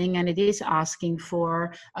relaxing, and it is asking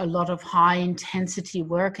for a lot of high intensity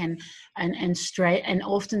work and strain, and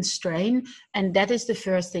often strain. And that is the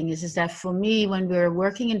first thing is that for me, when we're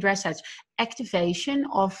working in dressage, activation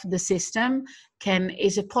of the system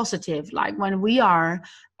is a positive. Like when we are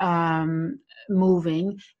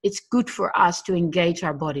moving, it's good for us to engage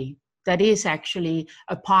our body. That is actually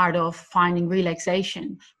a part of finding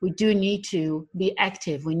relaxation. We do need to be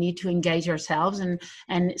active. We need to engage ourselves, and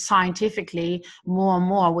scientifically, more and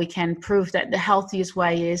more, we can prove that the healthiest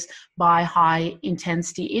way is by high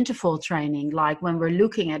intensity interval training. Like when we're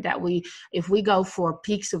looking at that, if we go for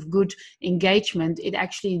peaks of good engagement, it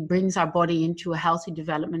actually brings our body into a healthy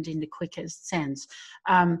development in the quickest sense.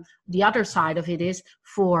 The other side of it is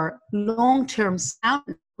for long-term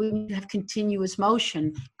sound, we need to have continuous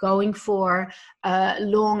motion. Going for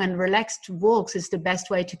long and relaxed walks is the best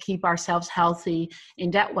way to keep ourselves healthy in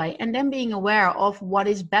that way. And then being aware of what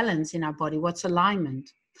is balance in our body, what's alignment.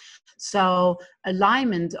 So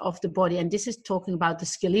alignment of the body, and this is talking about the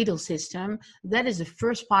skeletal system, that is the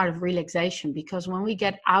first part of relaxation, because when we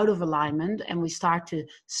get out of alignment and we start to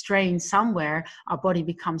strain somewhere, our body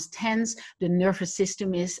becomes tense, the nervous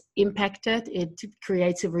system is impacted, it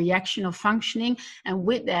creates a reaction of functioning, and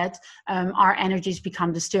with that, our energies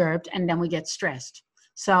become disturbed, and then we get stressed.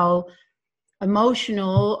 So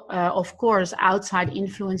emotional, of course, outside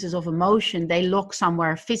influences of emotion, they lock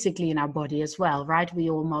somewhere physically in our body as well, right?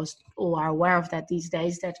 We almost all are aware of that these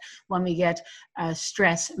days, that when we get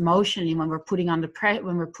stress emotionally, when we're put under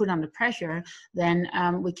pressure, then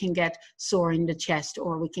we can get sore in the chest,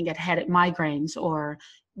 or we can get headache, migraines, or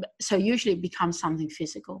so usually it becomes something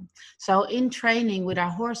physical. So in training with our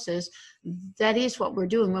horses, that is what we're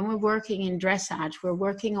doing. When we're working in dressage, we're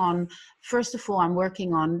working on, first of all, I'm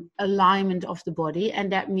working on alignment of the body. And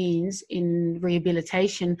that means in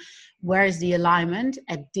rehabilitation, where is the alignment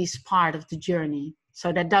at this part of the journey?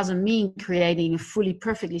 So that doesn't mean creating a fully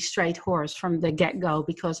perfectly straight horse from the get-go,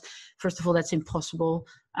 because first of all, that's impossible.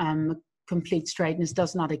 Complete straightness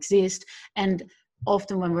does not exist. And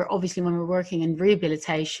often when we're working in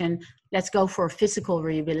rehabilitation, let's go for a physical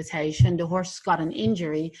rehabilitation, the horse has got an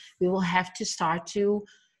injury, we will have to start to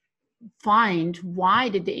find why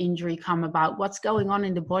did the injury come about, what's going on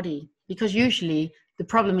in the body, because usually the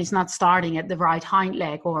problem is not starting at the right hind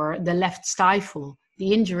leg or the left stifle.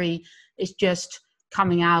 The injury is just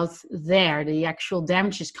coming out there, the actual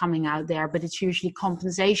damage is coming out there, but it's usually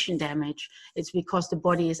compensation damage. It's because the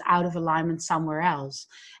body is out of alignment somewhere else.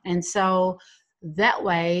 And so that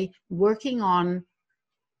way, working on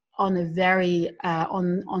a very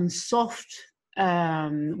on soft,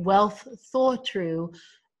 well thought through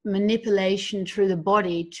manipulation through the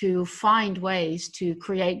body to find ways to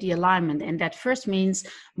create the alignment. And that first means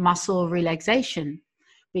muscle relaxation,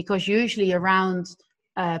 because usually around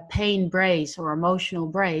pain brace or emotional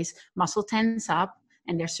brace, muscle tense up,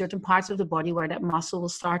 and there's certain parts of the body where that muscle will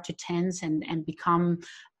start to tense and become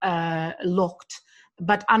locked.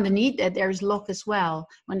 But underneath that, there's lock as well.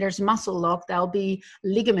 When there's muscle lock, there'll be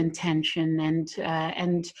ligament tension,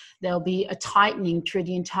 and there'll be a tightening through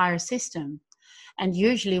the entire system. And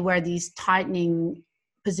usually where these tightening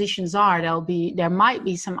positions are, there might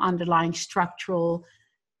be some underlying structural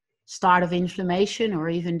start of inflammation or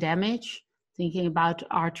even damage, thinking about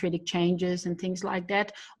arthritic changes and things like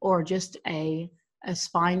that, or just a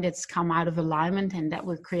spine that's come out of alignment and that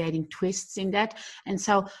we're creating twists in that. And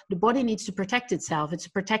so the body needs to protect itself. It's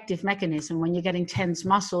a protective mechanism. When you're getting tense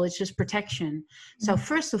muscle, it's just protection. So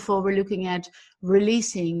first of all, we're looking at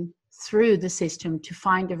releasing through the system to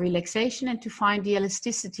find the relaxation and to find the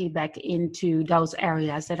elasticity back into those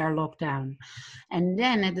areas that are locked down. And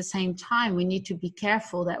then at the same time, we need to be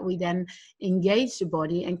careful that we then engage the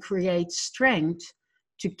body and create strength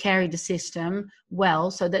to carry the system well,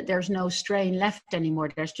 so that there's no strain left anymore.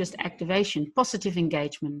 There's just activation, positive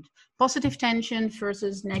engagement, positive tension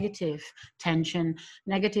versus negative tension.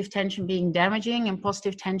 Negative tension being damaging, and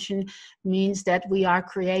positive tension means that we are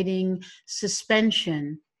creating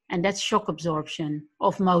suspension, and that's shock absorption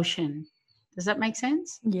of motion. Does that make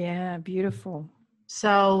sense? Yeah, beautiful.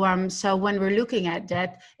 So when we're looking at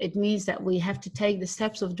that, it means that we have to take the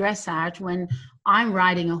steps of dressage. When I'm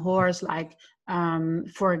riding a horse, like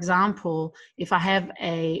for example, if I have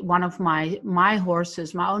one of my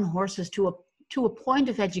horses, my own horses, to a point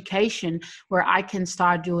of education where I can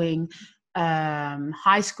start doing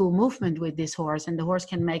high school movement with this horse, and the horse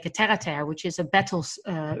can make a terre-à-terre, which is a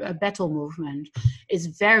battle movement. It's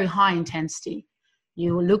very high intensity.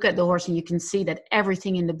 You look at the horse and you can see that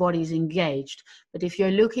everything in the body is engaged. But if you're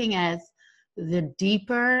looking at the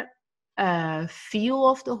deeper feel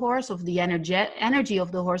of the horse, of the energy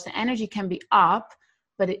of the horse, the energy can be up,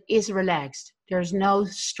 but it is relaxed. There's no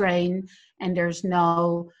strain, and there's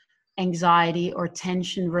no anxiety or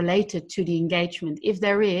tension related to the engagement. If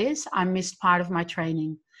there is, I missed part of my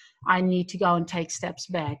training. I need to go and take steps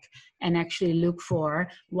back and actually look for,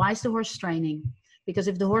 why is the horse straining? Because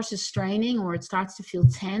if the horse is straining or it starts to feel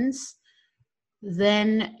tense,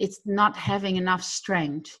 then it's not having enough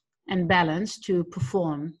strength and balance to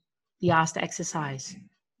perform the asked exercise.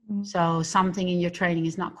 So something in your training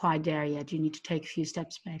is not quite there yet. You need to take a few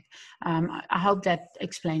steps back. I hope that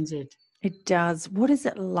explains it. It does. What is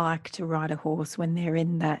it like to ride a horse when they're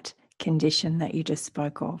in that condition that you just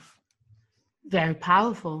spoke of? Very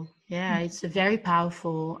powerful. Yeah, it's a very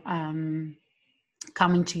powerful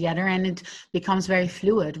coming together, and it becomes very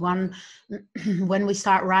fluid. When we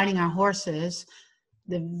start riding our horses,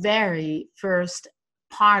 the very first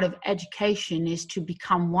part of education is to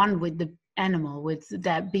become one with the animal, with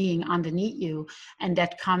that being underneath you, and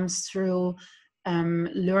that comes through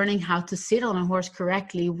learning how to sit on a horse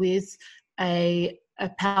correctly with a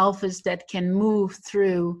pelvis that can move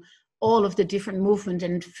through all of the different movement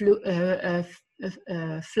and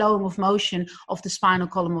flowing of motion of the spinal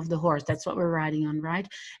column of the horse. That's what we're riding on, right?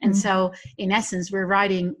 And so in essence,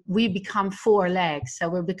 we become four legs.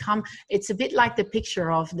 So it's a bit like the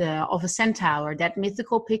picture of a centaur, that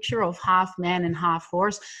mythical picture of half man and half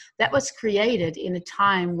horse, that was created in a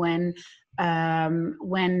time when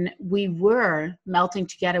we were melting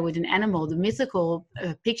together with an animal. The mythical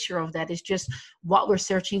picture of that is just what we're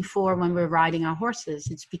searching for when we're riding our horses.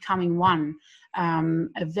 It's becoming one.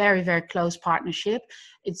 A very, very close partnership.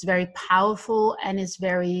 It's very powerful, and it's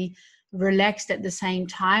very relaxed at the same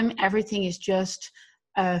time. Everything is just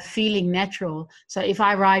feeling natural. So if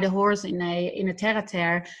I ride a horse in a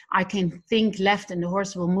terre-à-terre, I can think left and the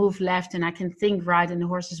horse will move left, and I can think right and the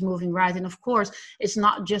horse is moving right. And of course, it's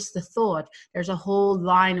not just the thought. There's a whole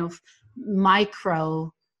line of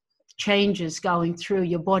micro changes going through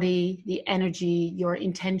your body, the energy, your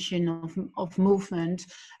intention of movement,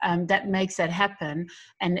 that makes that happen.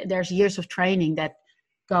 And there's years of training that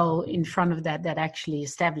go in front of that actually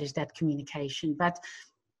establish that communication. But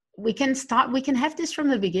we can have this from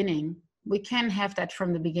the beginning. We can have that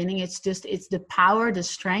from the beginning. It's the power, the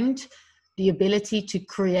strength, the ability to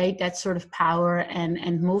create that sort of power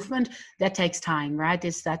and movement. That takes time, right?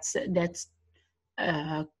 That's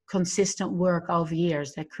consistent work over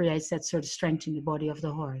years that creates that sort of strength in the body of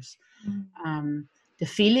the horse. The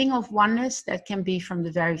feeling of oneness, that can be from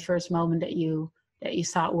the very first moment that you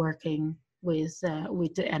start working with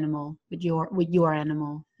the animal, with your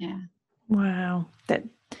animal. Yeah. Wow,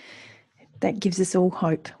 that gives us all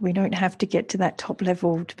hope. We don't have to get to that top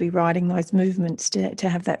level to be riding those movements to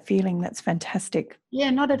have that feeling. That's fantastic. Yeah,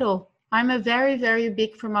 not at all. I'm a very, very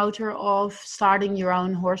big promoter of starting your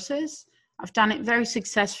own horses. I've done it very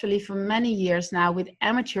successfully for many years now with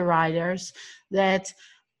amateur riders that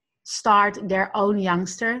start their own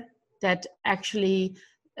youngster, that actually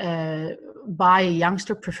buy a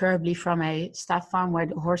youngster, preferably from a stud farm where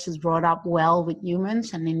the horse is brought up well with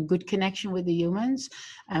humans and in good connection with the humans,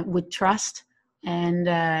 with trust and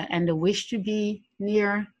a wish to be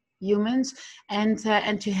near humans, and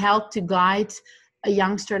to help to guide a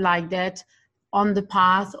youngster like that on the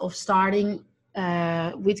path of starting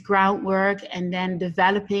with groundwork and then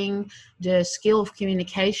developing the skill of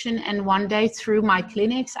communication. And one day through my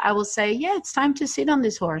clinics, I will say, yeah, it's time to sit on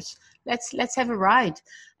this horse. Let's have a ride.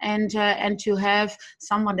 And to have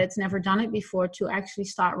someone that's never done it before to actually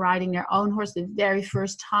start riding their own horse the very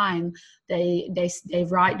first time they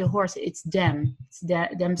ride the horse, it's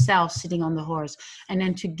themselves sitting on the horse. And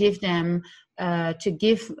then to give them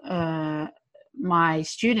my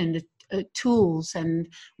student tools and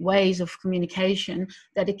ways of communication,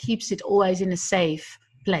 that it keeps it always in a safe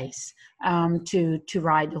place to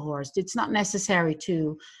ride the horse. It's not necessary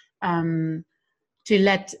to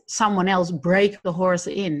let someone else break the horse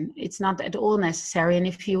in. It's not at all necessary. And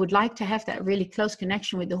if you would like to have that really close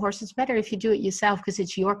connection with the horse, it's better if you do it yourself, because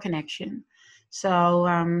it's your connection. So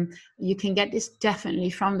you can get this definitely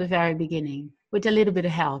from the very beginning with a little bit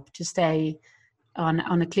of help to stay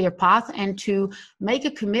on a clear path, and to make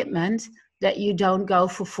a commitment that you don't go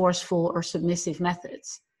for forceful or submissive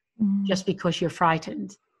methods just because you're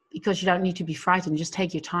frightened, because you don't need to be frightened. Just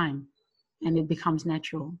take your time and it becomes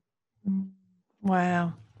natural.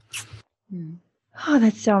 Wow. Oh,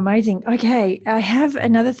 that's so amazing. Okay, I have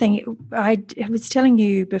another thing. I was telling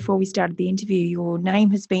you before we started the interview, your name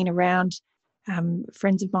has been around.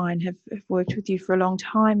 Friends of mine have worked with you for a long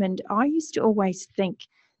time, and I used to always think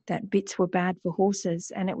that bits were bad for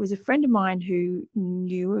horses. And it was a friend of mine who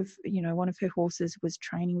knew of, one of her horses was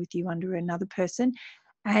training with you under another person.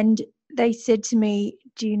 And they said to me,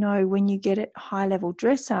 do you know, when you get at high level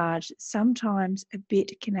dressage, sometimes a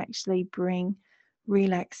bit can actually bring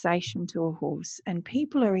relaxation to a horse, and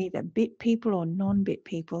people are either bit people or non-bit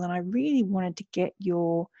people. And I really wanted to get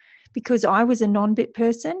because I was a non-bit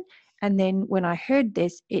person, and then when I heard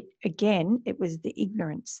this, it was the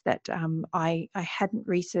ignorance that I hadn't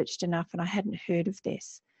researched enough, and I hadn't heard of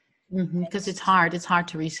this. Because it's hard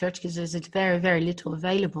to research, because there's very, very little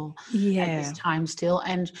available at this time still.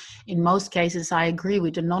 And in most cases, I agree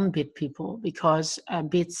with the non-bit people, because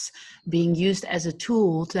bits being used as a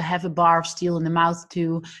tool to have a bar of steel in the mouth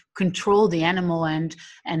to control the animal and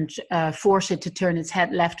force it to turn its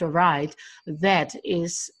head left or right, that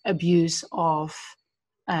is abuse of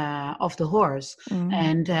the horse.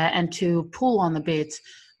 And to pull on the bit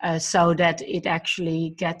so that it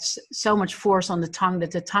actually gets so much force on the tongue that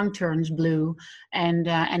the tongue turns blue, and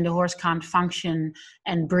the horse can't function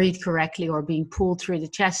and breathe correctly, or being pulled through the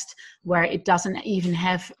chest where it doesn't even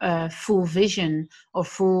have full vision or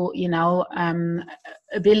full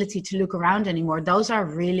ability to look around anymore. Those are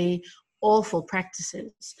really awful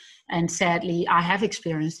practices. And sadly, I have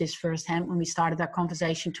experienced this firsthand when we started our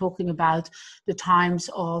conversation talking about the times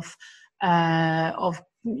of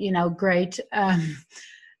great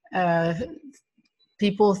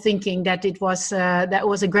people thinking that that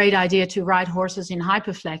was a great idea to ride horses in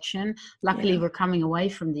hyperflexion. Luckily, we're coming away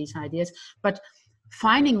from these ideas. But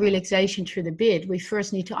finding relaxation through the bit, we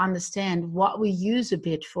first need to understand what we use a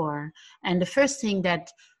bit for. And the first thing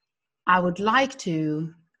that I would like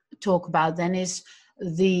to talk about then is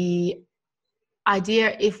the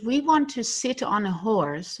idea, if we want to sit on a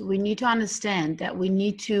horse, we need to understand that we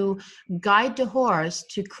need to guide the horse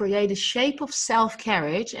to create a shape of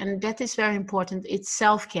self-carriage, and that is very important. It's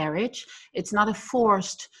self-carriage. It's not a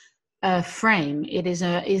forced frame. It's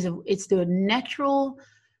the natural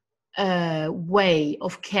way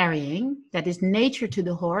of carrying that is nature to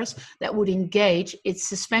the horse, that would engage its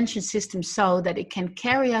suspension system so that it can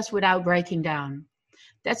carry us without breaking down.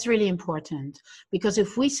 That's really important, because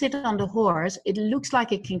if we sit on the horse, it looks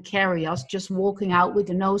like it can carry us just walking out with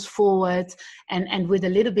the nose forward and with a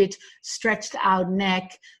little bit stretched out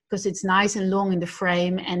neck, because it's nice and long in the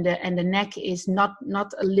frame, and the neck is not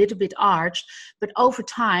a little bit arched. But over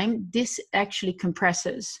time, this actually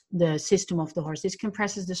compresses the system of the horse. This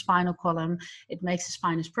compresses the spinal column. It makes the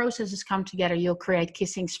spinous processes come together. You'll create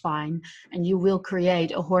kissing spine, and you will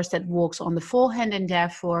create a horse that walks on the forehand, and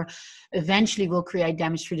therefore eventually will create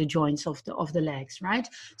damage through the joints of the legs, right?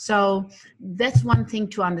 So that's one thing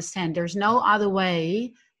to understand. There's no other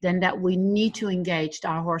way than that we need to engage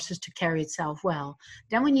our horses to carry itself well.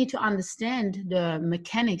 Then we need to understand the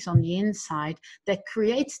mechanics on the inside that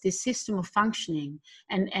creates this system of functioning,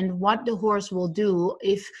 and what the horse will do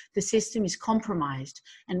if the system is compromised.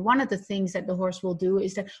 And one of the things that the horse will do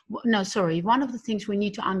is one of the things we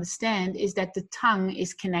need to understand is that the tongue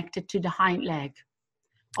is connected to the hind leg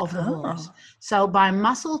of the horse. So by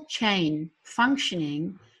muscle chain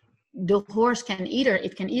functioning, the horse can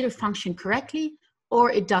either function correctly or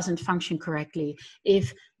it doesn't function correctly.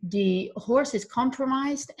 If the horse is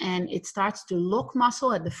compromised and it starts to lock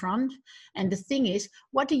muscle at the front, and the thing is,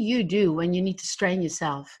 what do you do when you need to strain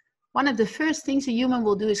yourself? One of the first things a human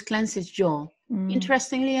will do is cleanse its jaw.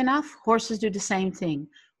 Interestingly enough, horses do the same thing.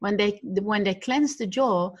 When they cleanse the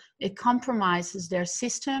jaw, it compromises their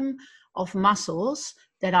system of muscles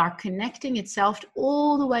that are connecting itself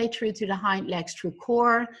all the way through to the hind legs, through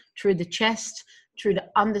core, through the chest, through the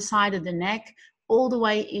underside of the neck, all the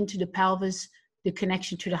way into the pelvis, the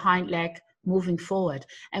connection to the hind leg, moving forward.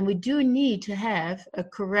 And we do need to have a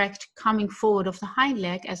correct coming forward of the hind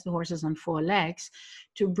leg as the horse is on 4 legs,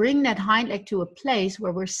 to bring that hind leg to a place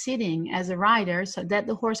where we're sitting as a rider, so that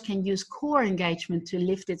the horse can use core engagement to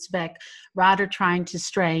lift its back, rather trying to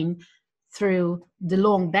strain through the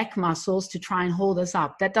long back muscles to try and hold us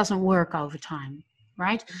up. That doesn't work over time,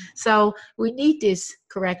 right? So we need this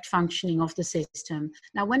correct functioning of the system.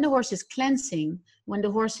 Now, when the horse is cleansing, when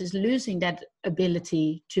the horse is losing that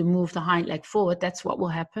ability to move the hind leg forward, that's what will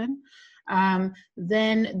happen.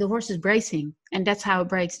 Then the horse is bracing, and that's how it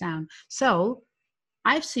breaks down. So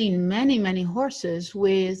I've seen many, many horses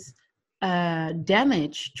with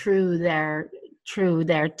damage through their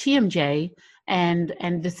TMJ,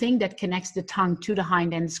 and the thing that connects the tongue to the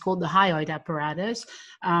hind end is called the hyoid apparatus,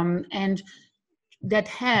 and that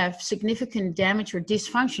have significant damage or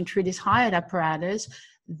dysfunction through this hyoid apparatus.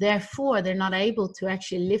 Therefore, they're not able to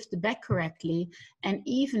actually lift the back correctly, and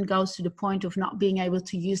even goes to the point of not being able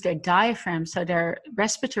to use their diaphragm, so their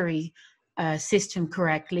respiratory system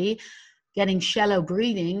correctly, getting shallow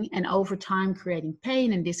breathing, and over time creating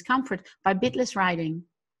pain and discomfort by bitless riding.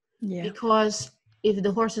 Yeah. Because if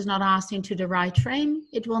the horse is not asked into the right frame,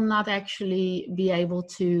 it will not actually be able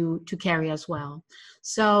to carry as well.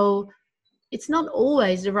 So it's not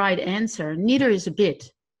always the right answer. Neither is a bit.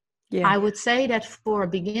 Yeah. I would say that for a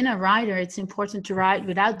beginner rider, it's important to ride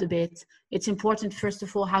without the bit. It's important, first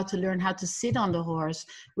of all, how to learn how to sit on the horse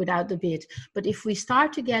without the bit. But if we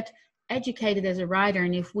start to get educated as a rider,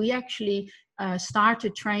 and if we actually start to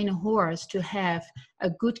train a horse to have a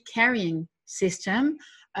good carrying system,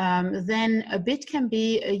 then a bit can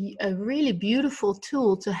be a really beautiful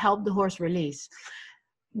tool to help the horse release.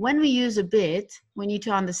 When we use a bit, we need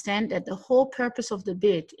to understand that the whole purpose of the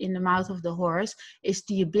bit in the mouth of the horse is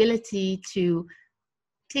the ability to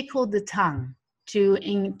tickle the tongue,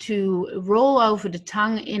 to roll over the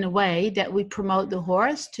tongue in a way that we promote the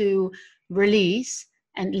horse to release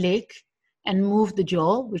and lick and move the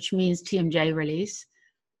jaw, which means TMJ release,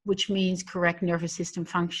 which means correct nervous system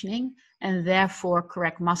functioning, and therefore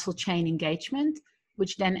correct muscle chain engagement,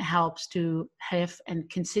 which then helps to have and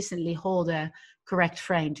consistently hold a correct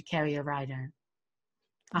frame to carry a rider.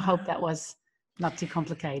 I hope that was not too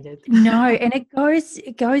complicated. No, and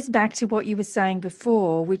it goes back to what you were saying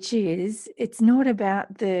before, which is it's not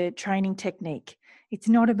about the training technique. It's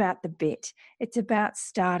not about the bit. It's about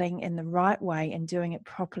starting in the right way and doing it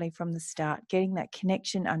properly from the start, getting that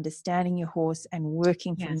connection, understanding your horse, and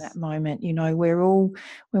working from that moment. You know,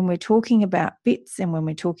 when we're talking about bits, and when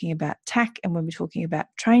we're talking about tack, and when we're talking about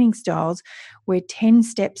training styles, we're 10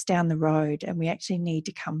 steps down the road, and we actually need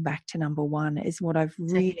to come back to number one, is what I've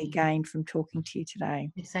really gained from talking to you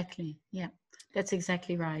today. Exactly. Yeah. That's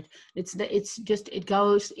exactly right. It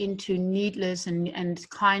goes into needless and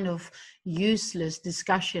kind of useless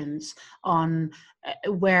discussions on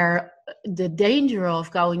where the danger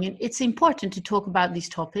of going in. It's important to talk about these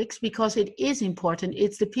topics because it is important.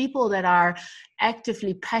 It's the people that are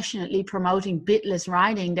actively, passionately promoting bitless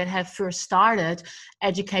riding that have first started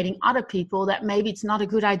educating other people that maybe it's not a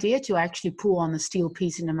good idea to actually pull on a steel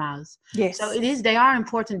piece in the mouth. Yes. So they are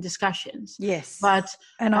important discussions. Yes. But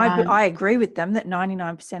I agree with them that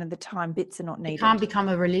 99% of the time bits are not needed. It can't become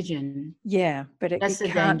a religion. Yeah, but it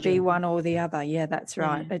can't be one or the other. Yeah, that's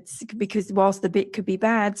right. Yeah. It's because whilst the bit could be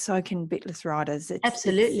bad, so can bitless riders.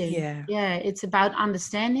 Absolutely. It's about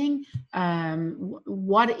understanding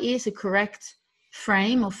what is a correct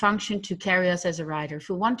frame or function to carry us as a rider. If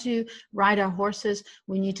we want to ride our horses,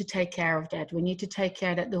 we need to take care of that. We need to take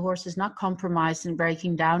care that the horse is not compromised and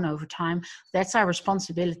breaking down over time. That's our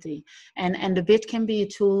responsibility. And the bit can be a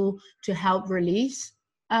tool to help release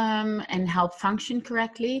and help function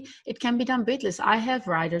correctly. It can be done bitless. I have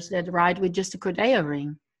riders that ride with just a Cordeo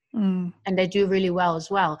ring. And they do really well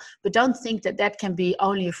as well. But don't think that can be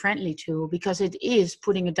only a friendly tool, because it is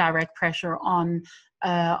putting a direct pressure on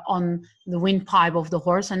the windpipe of the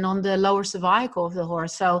horse and on the lower cervical of the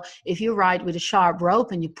horse. So if you ride with a sharp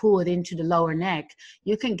rope and you pull it into the lower neck,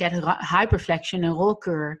 you can get hyperflexion and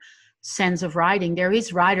rollkur sense of riding. There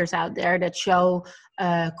is riders out there that show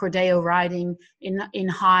Cordeo riding in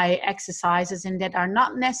high exercises and that are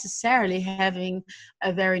not necessarily having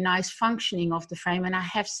a very nice functioning of the frame. And I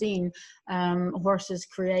have seen horses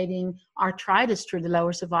creating arthritis through the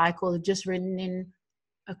lower cervical just ridden in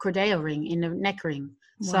a Cordeo ring, in a neck ring.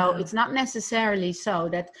 Wow. So it's not necessarily so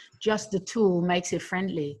that just the tool makes it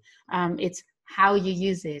friendly. It's how you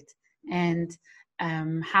use it and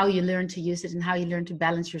how you learn to use it and how you learn to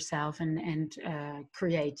balance yourself and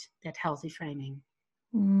create that healthy framing.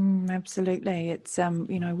 Absolutely. It's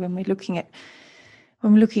when we're looking at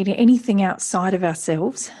anything outside of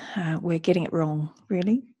ourselves, we're getting it wrong,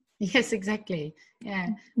 really. Yes, exactly. Yeah,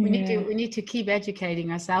 we need to keep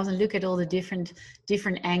educating ourselves and look at all the different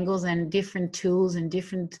angles and different tools and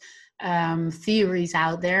different theories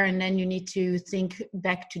out there, and then you need to think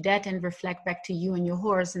back to that and reflect back to you and your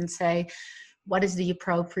horse and say, what is the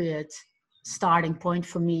appropriate starting point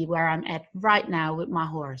for me where I'm at right now with my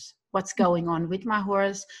horse? What's going on with my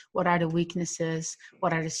horse? What are the weaknesses?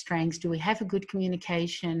 What are the strengths? Do we have a good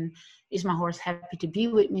communication? Is my horse happy to be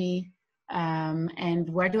with me? And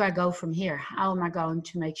where do I go from here? How am I going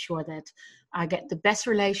to make sure that I get the best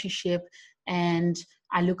relationship and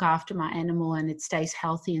I look after my animal and it stays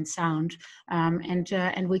healthy and sound,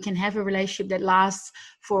 and we can have a relationship that lasts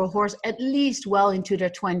for a horse at least well into their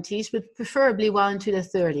 20s, but preferably well into their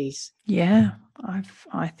 30s. Yeah,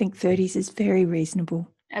 I think 30s is very reasonable.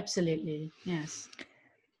 Absolutely, yes.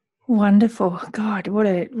 Wonderful. God, what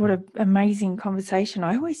a amazing conversation.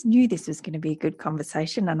 I always knew this was going to be a good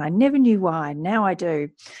conversation, and I never knew why. Now I do.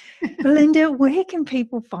 Belinda, where can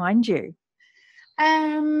people find you?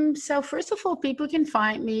 So first of all, people can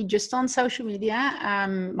find me just on social media.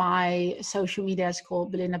 My social media is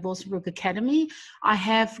called Belinda Bolsenbroek Academy. I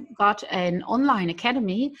have got an online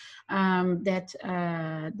academy that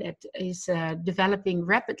is developing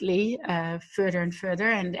rapidly, further and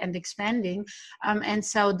further, and expanding. And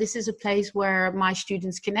so this is a place where my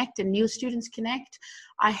students connect and new students connect.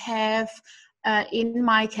 I have in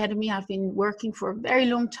my academy, I've been working for a very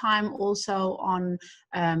long time also on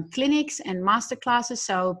clinics and masterclasses.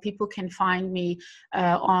 So people can find me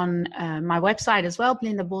on my website as well,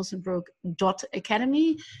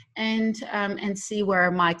 belindabolsenbroek.academy, and see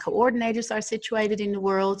where my coordinators are situated in the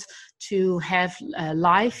world to have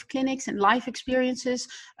live clinics and live experiences.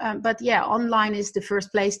 But yeah, online is the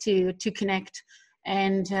first place to connect.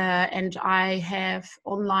 And I have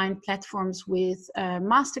online platforms with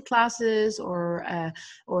masterclasses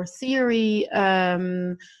or theory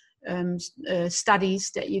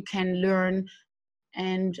studies that you can learn,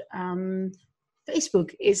 and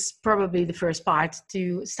Facebook is probably the first part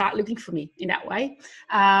to start looking for me in that way,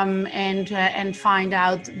 and find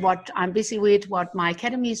out what I'm busy with, what my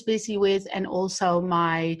academy is busy with, and also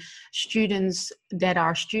my students that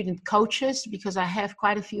are student coaches, because I have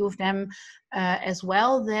quite a few of them as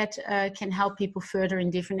well that can help people further in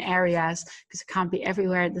different areas, because it can't be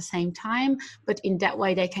everywhere at the same time. But in that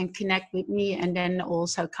way, they can connect with me and then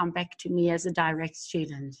also come back to me as a direct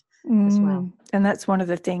student as well. And that's one of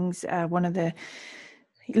the things, one of the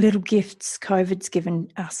little gifts COVID's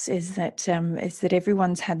given us is that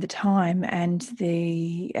everyone's had the time and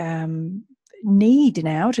the need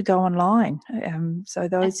now to go online. So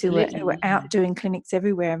those who are out doing clinics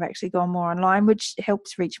everywhere have actually gone more online, which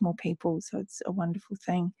helps reach more people. So it's a wonderful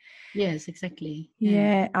thing. Yes, exactly.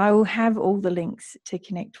 Yeah, I will have all the links to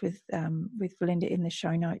connect with Belinda in the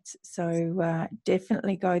show notes. So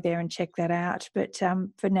definitely go there and check that out. But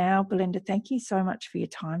for now, Belinda, thank you so much for your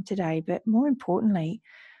time today. But more importantly,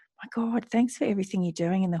 my God, thanks for everything you're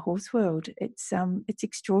doing in the horse world. It's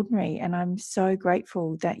extraordinary, and I'm so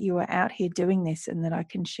grateful that you are out here doing this and that I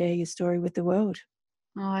can share your story with the world.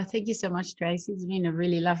 Oh, thank you so much, Tracy. It's been a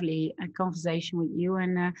really lovely conversation with you,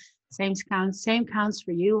 and same counts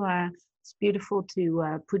for you. It's beautiful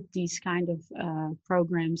to put these kind of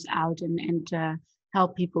programs out and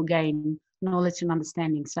help people gain knowledge and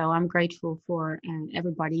understanding. So I'm grateful for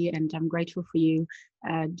everybody, and I'm grateful for you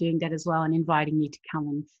doing that as well and inviting me to come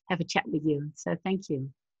and have a chat with you. So thank you.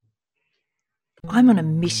 I'm on a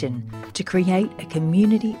mission to create a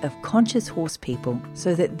community of conscious horse people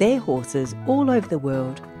so that their horses all over the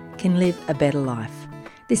world can live a better life.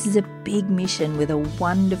 This is a big mission with a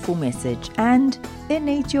wonderful message, and it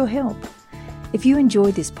needs your help. If you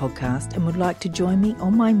enjoy this podcast and would like to join me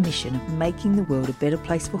on my mission of making the world a better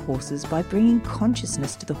place for horses by bringing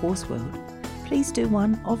consciousness to the horse world, please do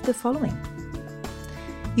one of the following.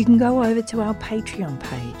 You can go over to our Patreon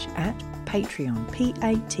page at Patreon,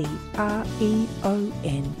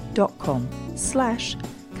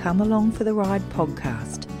 patreon.com/Come Along for the Ride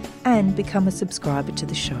podcast, and become a subscriber to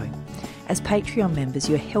the show. As Patreon members,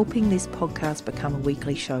 you're helping this podcast become a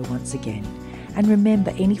weekly show once again. And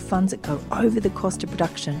remember, any funds that go over the cost of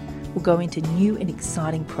production will go into new and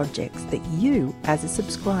exciting projects that you, as a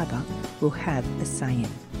subscriber, will have a say in.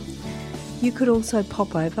 You could also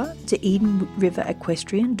pop over to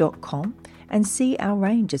EdenRiverEquestrian.com and see our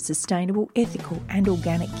range of sustainable, ethical and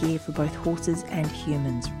organic gear for both horses and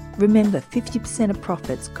humans. Remember, 50% of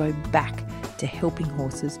profits go back to helping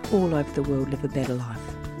horses all over the world live a better life.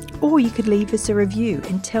 Or you could leave us a review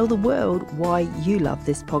and tell the world why you love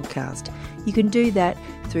this podcast. You can do that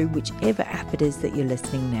through whichever app it is that you're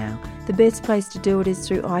listening now. The best place to do it is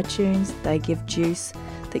through iTunes. They give juice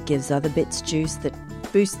that gives other bits juice that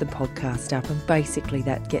boost the podcast up, and basically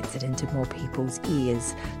that gets it into more people's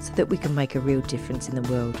ears so that we can make a real difference in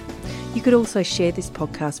the world. You could also share this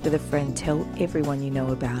podcast with a friend, tell everyone you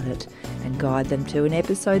know about it, and guide them to an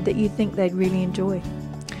episode that you think they'd really enjoy.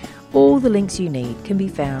 All the links you need can be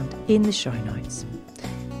found in the show notes.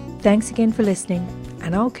 Thanks again for listening,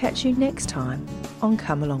 and I'll catch you next time on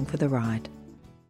Come Along for the Ride.